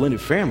love a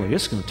blended family,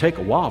 it's going to take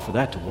a while for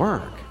that to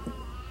work.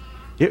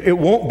 It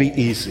won't be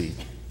easy.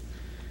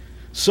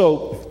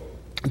 So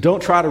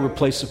don't try to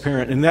replace the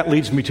parent. And that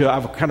leads me to,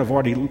 I've kind of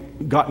already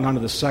gotten onto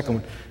the second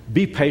one.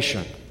 Be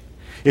patient.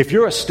 If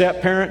you're a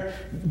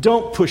step-parent,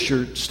 don't push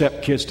your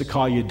stepkids to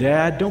call you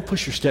dad. Don't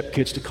push your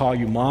stepkids to call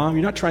you mom.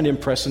 You're not trying to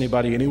impress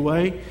anybody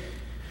anyway.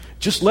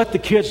 Just let the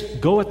kids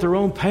go at their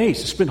own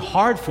pace. It's been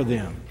hard for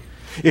them.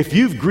 If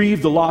you've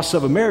grieved the loss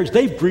of a marriage,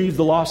 they've grieved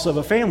the loss of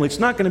a family. It's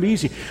not going to be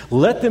easy.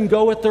 Let them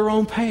go at their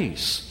own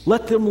pace.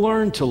 Let them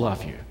learn to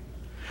love you.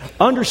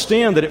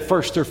 Understand that at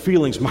first their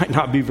feelings might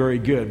not be very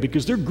good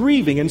because they're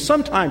grieving. And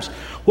sometimes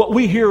what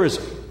we hear is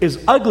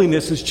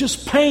ugliness is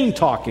just pain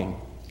talking.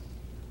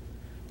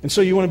 And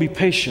so you want to be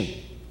patient.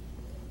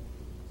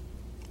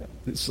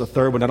 This is the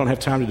third one. I don't have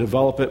time to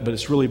develop it, but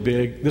it's really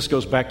big. This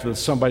goes back to the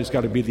somebody's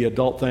got to be the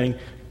adult thing.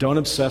 Don't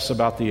obsess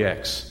about the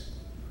ex.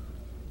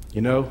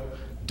 You know,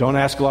 don't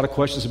ask a lot of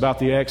questions about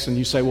the ex. And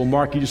you say, well,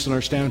 Mark, you just don't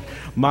understand.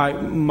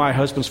 My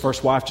husband's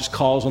first wife just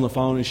calls on the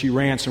phone and she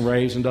rants and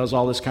raves and does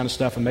all this kind of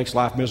stuff and makes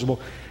life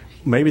miserable.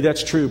 Maybe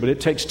that's true, but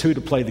it takes two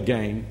to play the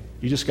game.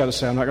 You just got to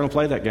say, I'm not going to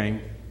play that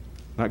game.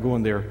 I'm not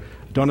going there.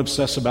 Don't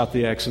obsess about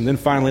the ex. And then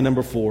finally,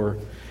 number 4,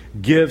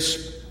 give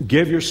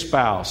your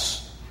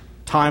spouse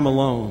time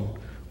alone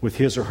with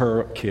his or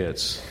her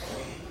kids.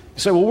 You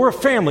say, well, we're a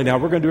family now.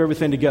 We're going to do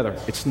everything together.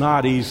 It's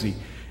not easy.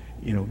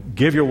 You know,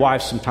 give your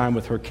wife some time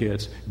with her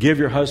kids. Give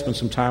your husband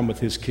some time with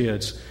his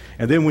kids.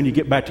 And then when you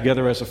get back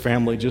together as a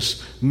family,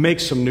 just make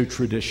some new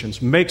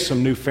traditions. Make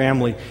some new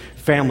family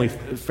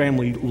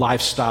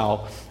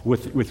lifestyle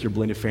with your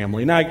blended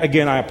family. And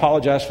I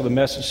apologize for the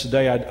message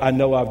today. I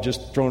know I've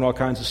just thrown all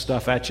kinds of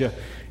stuff at you.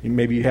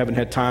 Maybe you haven't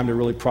had time to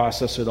really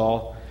process it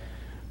all.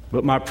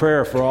 But my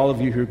prayer for all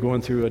of you who are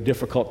going through a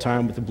difficult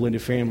time with the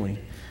blended family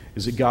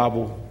is that God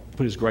will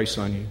put His grace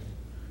on you.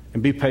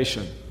 And be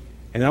patient.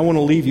 And I want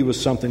to leave you with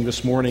something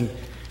this morning.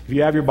 If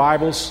you have your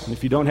Bibles, and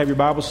if you don't have your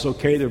Bibles, it's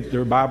okay.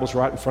 There are Bibles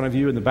right in front of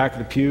you in the back of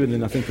the pew, and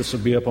then I think this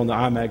will be up on the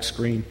IMAG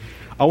screen.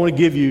 I want to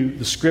give you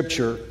the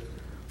scripture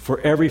for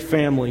every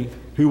family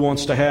who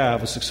wants to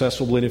have a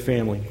successful blended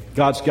family.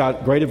 God's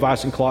got great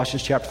advice in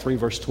Colossians chapter 3,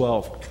 verse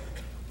 12.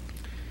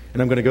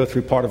 And I'm going to go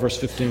through part of verse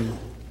 15.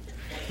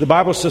 The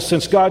Bible says,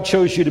 since God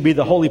chose you to be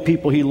the holy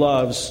people He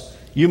loves,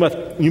 you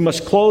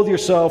must clothe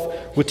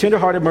yourself with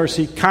tender-hearted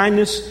mercy,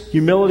 kindness,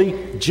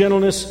 humility,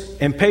 gentleness,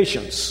 and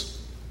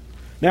patience.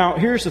 Now,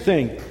 here's the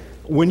thing.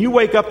 When you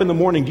wake up in the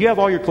morning, do you have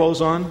all your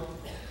clothes on?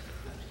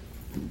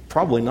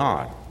 Probably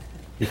not.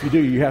 If you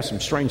do, you have some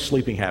strange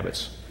sleeping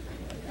habits.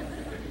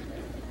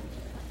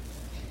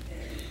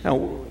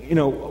 Now, you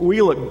know,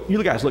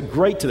 you guys look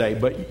great today,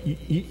 but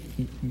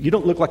you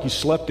don't look like you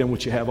slept in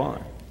what you have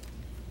on.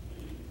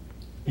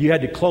 You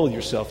had to clothe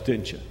yourself,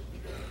 didn't you?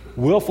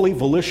 Willfully,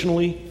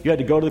 volitionally, you had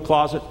to go to the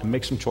closet and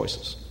make some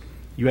choices.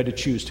 You had to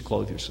choose to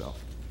clothe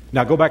yourself.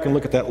 Now go back and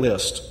look at that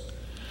list.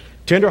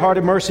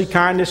 Tender-hearted mercy,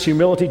 kindness,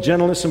 humility,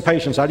 gentleness, and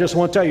patience. I just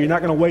want to tell you, you're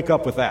not going to wake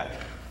up with that.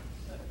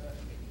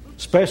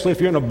 Especially if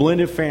you're in a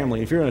blended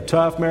family. If you're in a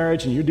tough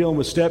marriage and you're dealing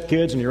with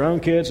stepkids and your own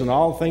kids and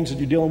all the things that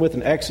you're dealing with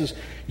and exes,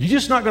 you're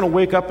just not going to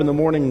wake up in the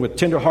morning with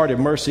tender-hearted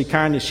mercy,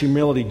 kindness,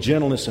 humility,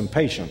 gentleness, and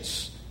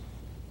patience.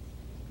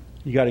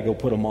 You got to go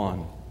put them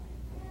on.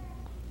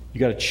 You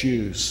got to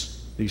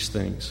choose these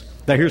things.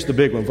 Now here's the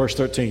big one, verse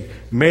 13.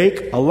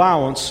 Make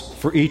allowance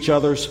for each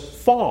other's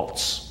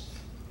faults.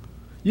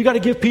 You got to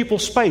give people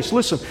space.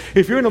 Listen,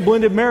 if you're in a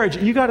blended marriage,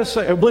 you got to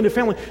say, a blended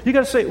family, you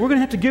got to say, we're going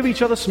to have to give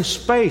each other some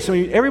space. I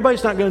mean,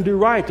 everybody's not going to do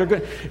right.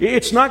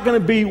 It's not going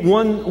to be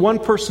one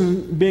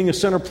person being a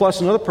sinner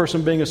plus another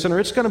person being a sinner.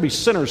 It's going to be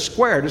sinner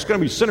squared. It's going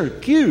to be sinner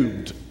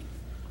cubed.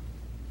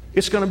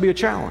 It's going to be a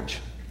challenge.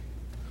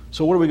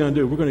 So what are we going to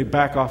do? We're going to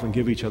back off and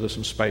give each other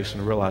some space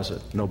and realize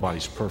that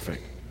nobody's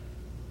perfect.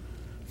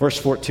 Verse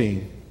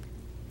 14.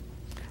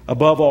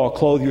 Above all,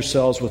 clothe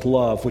yourselves with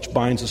love, which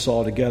binds us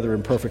all together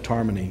in perfect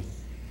harmony.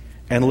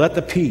 And let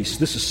the peace,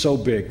 this is so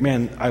big.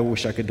 Man, I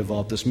wish I could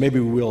develop this. Maybe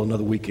we will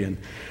another weekend.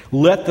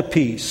 Let the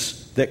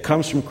peace that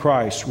comes from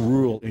Christ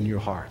rule in your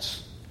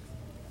hearts.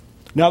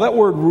 Now that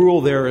word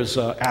rule there is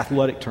an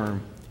athletic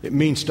term. It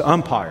means to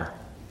umpire.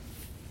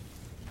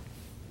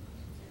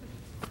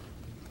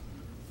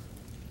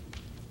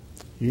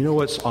 You know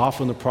what's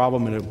often the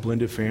problem in a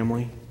blended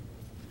family?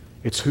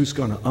 It's who's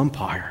going to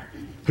umpire.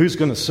 Who's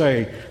going to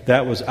say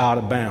that was out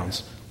of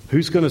bounds?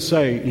 Who's going to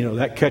say,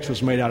 that catch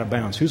was made out of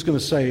bounds? Who's going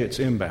to say it's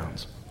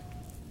inbounds?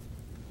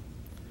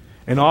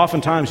 And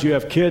oftentimes you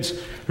have kids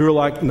who are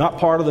like not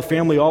part of the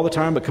family all the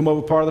time, but come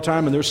over part of the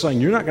time, and they're saying,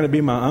 "You're not going to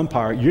be my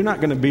umpire. You're not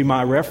going to be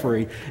my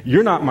referee.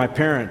 You're not my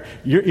parent."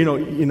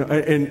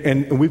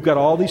 And we've got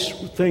all these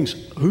things.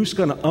 Who's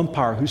going to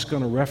umpire? Who's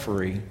going to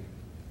referee?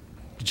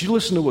 Did you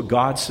listen to what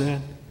God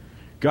said?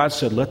 God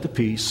said, "Let the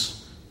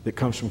peace that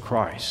comes from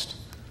Christ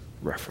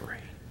referee."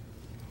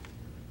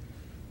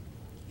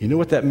 You know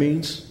what that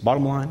means,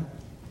 bottom line?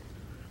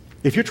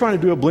 If you're trying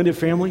to do a blended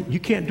family, you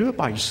can't do it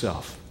by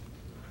yourself.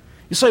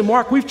 You say,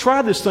 "Mark, we've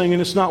tried this thing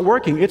and it's not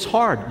working." It's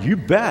hard. You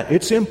bet.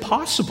 It's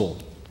impossible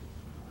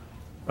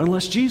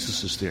unless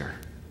Jesus is there.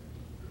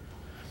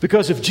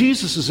 Because if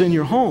Jesus is in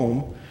your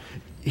home,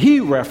 He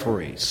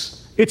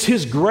referees. It's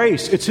His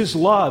grace. It's His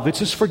love. It's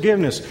His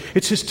forgiveness.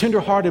 It's His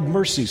tender-hearted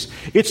mercies.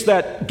 It's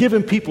that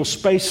giving people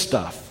space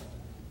stuff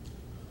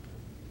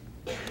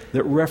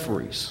that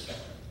referees.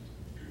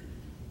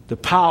 The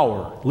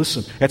power.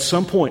 Listen, at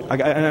some point,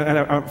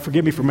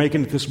 forgive me for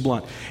making it this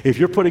blunt. If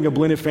you're putting a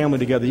blended family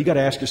together, you got to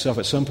ask yourself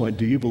at some point,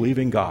 do you believe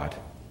in God?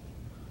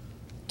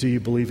 Do you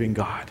believe in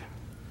God?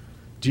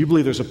 Do you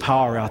believe there's a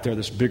power out there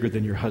that's bigger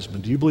than your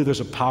husband? Do you believe there's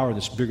a power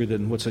that's bigger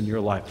than what's in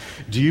your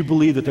life? Do you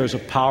believe that there's a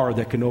power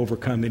that can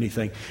overcome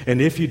anything? And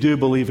if you do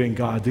believe in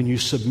God, then you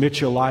submit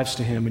your lives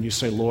to Him and you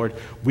say, Lord,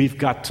 we've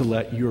got to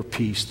let your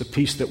peace, the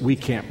peace that we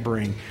can't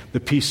bring, the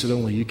peace that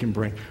only you can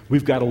bring,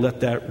 we've got to let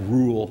that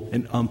rule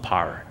and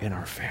umpire in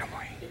our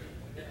family.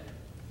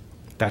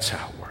 That's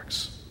how it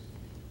works.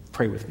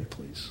 Pray with me,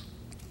 please.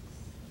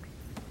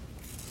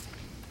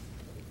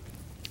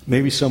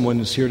 Maybe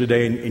someone is here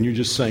today and you're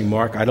just saying,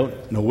 Mark, I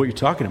don't know what you're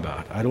talking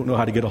about. I don't know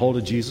how to get a hold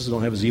of Jesus. I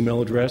don't have his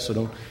email address. I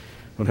don't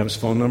have his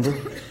phone number.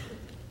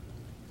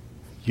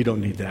 You don't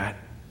need that.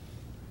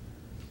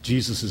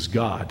 Jesus is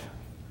God.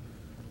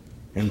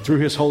 And through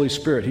his Holy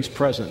Spirit, he's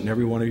present in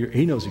every one of your...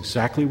 He knows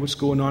exactly what's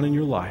going on in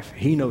your life.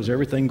 He knows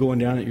everything going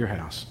down at your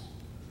house.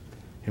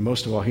 And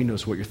most of all, he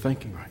knows what you're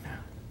thinking right now.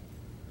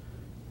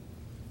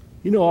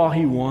 You know, all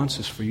he wants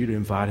is for you to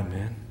invite him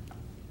in.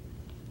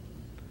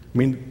 I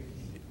mean,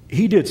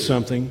 he did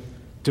something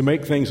to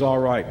make things all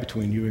right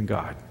between you and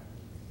God.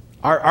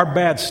 Our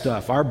bad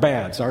stuff, our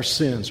bads, our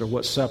sins are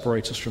what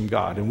separates us from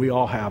God, and we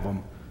all have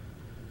them.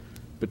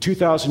 But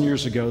 2,000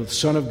 years ago, the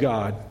Son of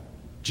God,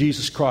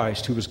 Jesus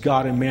Christ, who was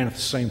God and man at the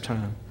same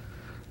time,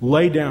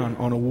 lay down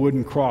on a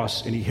wooden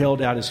cross, and he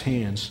held out his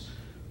hands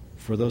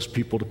for those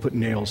people to put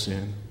nails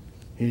in.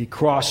 And he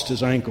crossed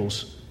his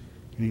ankles,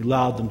 and he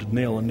allowed them to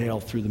nail a nail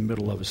through the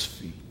middle of his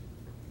feet.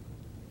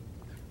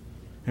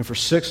 And for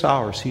 6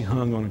 hours, he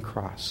hung on a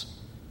cross,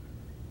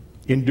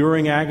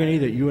 enduring agony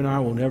that you and I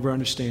will never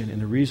understand. And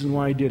the reason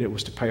why he did it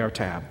was to pay our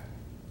tab.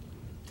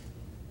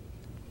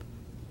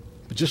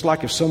 But just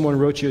like if someone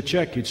wrote you a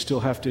check, you'd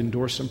still have to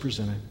endorse and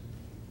present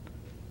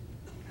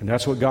it. And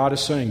that's what God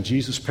is saying.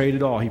 Jesus paid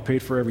it all. He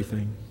paid for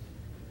everything.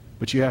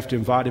 But you have to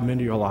invite him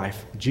into your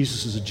life.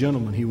 Jesus is a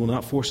gentleman. He will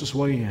not force his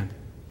way in.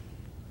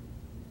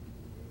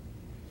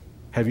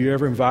 Have you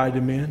ever invited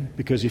him in?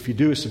 Because if you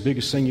do, it's the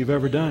biggest thing you've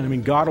ever done. I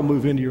mean, God will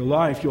move into your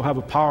life. You'll have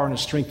a power and a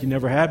strength you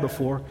never had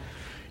before.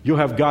 You'll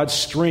have God's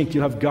strength.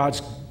 You'll have God's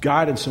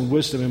guidance and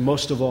wisdom. And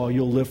most of all,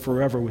 you'll live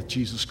forever with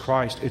Jesus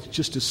Christ. It's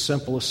just as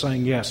simple as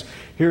saying yes.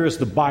 Here is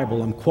the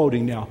Bible. I'm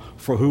quoting now.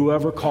 For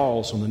whoever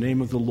calls on the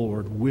name of the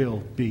Lord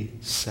will be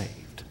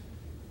saved.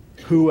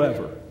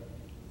 Whoever.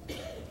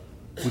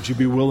 Would you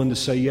be willing to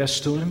say yes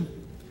to him?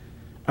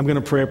 I'm going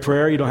to pray a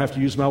prayer. You don't have to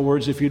use my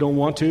words if you don't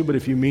want to, but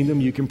if you mean them,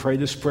 you can pray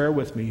this prayer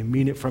with me.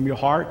 Mean it from your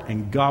heart,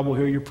 and God will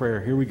hear your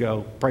prayer. Here we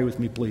go. Pray with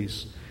me,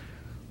 please.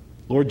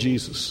 Lord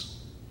Jesus,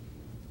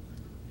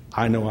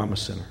 I know I'm a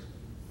sinner.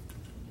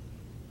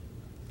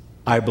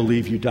 I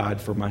believe you died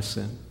for my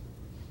sin.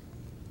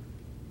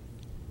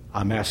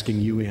 I'm asking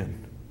you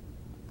in.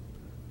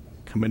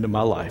 Come into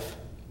my life.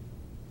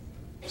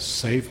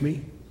 Save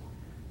me.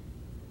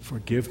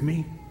 Forgive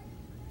me.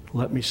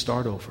 Let me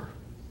start over.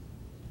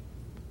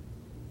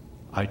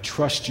 I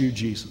trust you,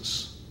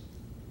 Jesus.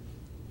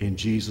 In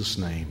Jesus'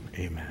 name,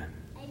 amen.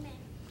 Amen.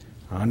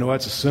 I know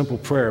that's a simple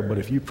prayer, but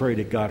if you prayed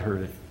it, God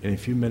heard it. And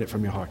if you meant it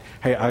from your heart.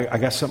 Hey, I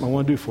got something I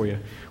want to do for you.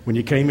 When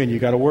you came in, you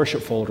got a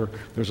worship folder.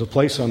 There's a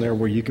place on there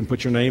where you can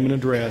put your name and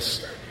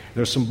address.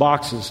 There's some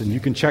boxes, and you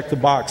can check the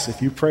box.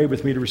 If you prayed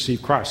with me to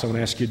receive Christ, I want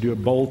to ask you to do a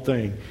bold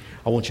thing.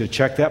 I want you to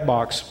check that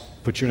box.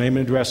 Put your name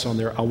and address on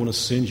there. I want to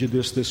send you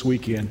this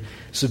weekend.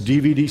 It's a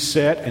DVD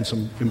set and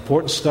some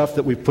important stuff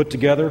that we've put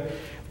together.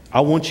 I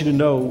want you to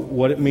know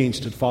what it means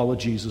to follow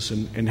Jesus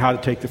and how to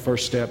take the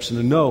first steps and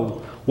to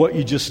know what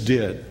you just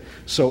did.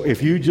 So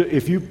if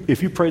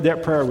you prayed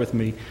that prayer with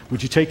me,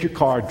 would you take your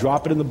card,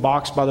 drop it in the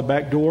box by the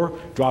back door,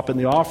 drop it in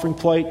the offering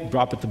plate,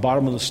 drop it at the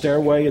bottom of the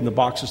stairway, and the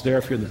box is there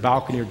if you're in the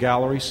balcony or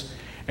galleries.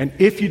 And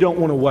if you don't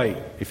want to wait,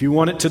 if you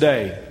want it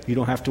today, you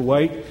don't have to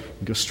wait. You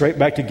go straight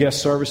back to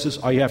guest services.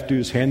 All you have to do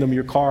is hand them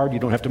your card. You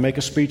don't have to make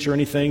a speech or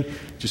anything.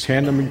 Just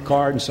hand them your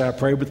card and say, I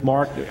prayed with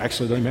Mark.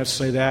 Actually, they don't even have to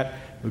say that.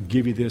 We'll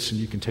give you this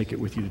and you can take it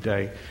with you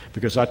today.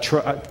 Because I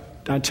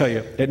tell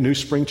you, at New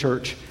Spring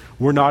Church,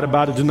 we're not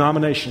about a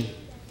denomination.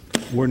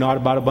 We're not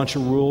about a bunch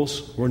of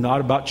rules. We're not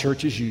about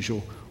church as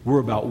usual. We're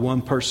about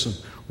one person.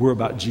 We're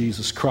about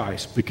Jesus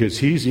Christ, because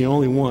he's the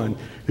only one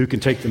who can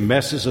take the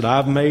messes that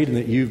I've made and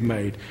that you've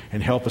made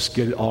and help us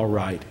get it all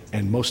right.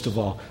 And most of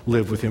all,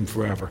 live with him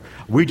forever.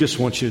 We just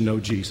want you to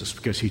know Jesus,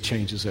 because he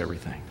changes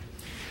everything.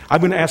 I'm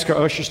going to ask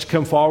our ushers to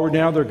come forward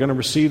now. They're going to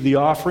receive the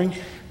offering.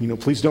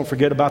 Please don't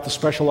forget about the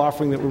special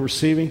offering that we're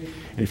receiving.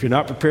 And if you're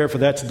not prepared for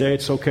that today,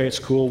 it's okay. It's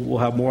cool. We'll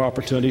have more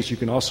opportunities. You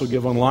can also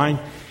give online.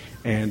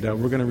 And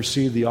we're going to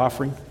receive the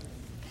offering.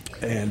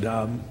 And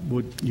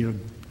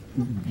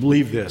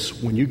believe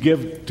this. When you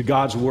give to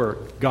God's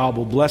work, God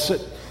will bless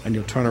it, and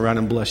he'll turn around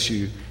and bless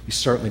you. He's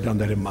certainly done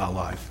that in my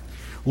life.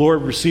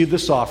 Lord, receive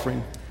this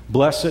offering.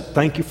 Bless it.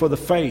 Thank you for the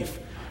faith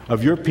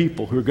of your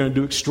people who are going to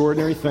do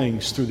extraordinary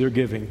things through their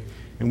giving.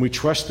 And we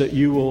trust that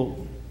you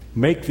will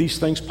make these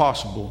things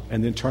possible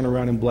and then turn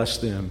around and bless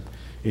them.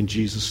 In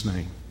Jesus'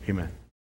 name, amen.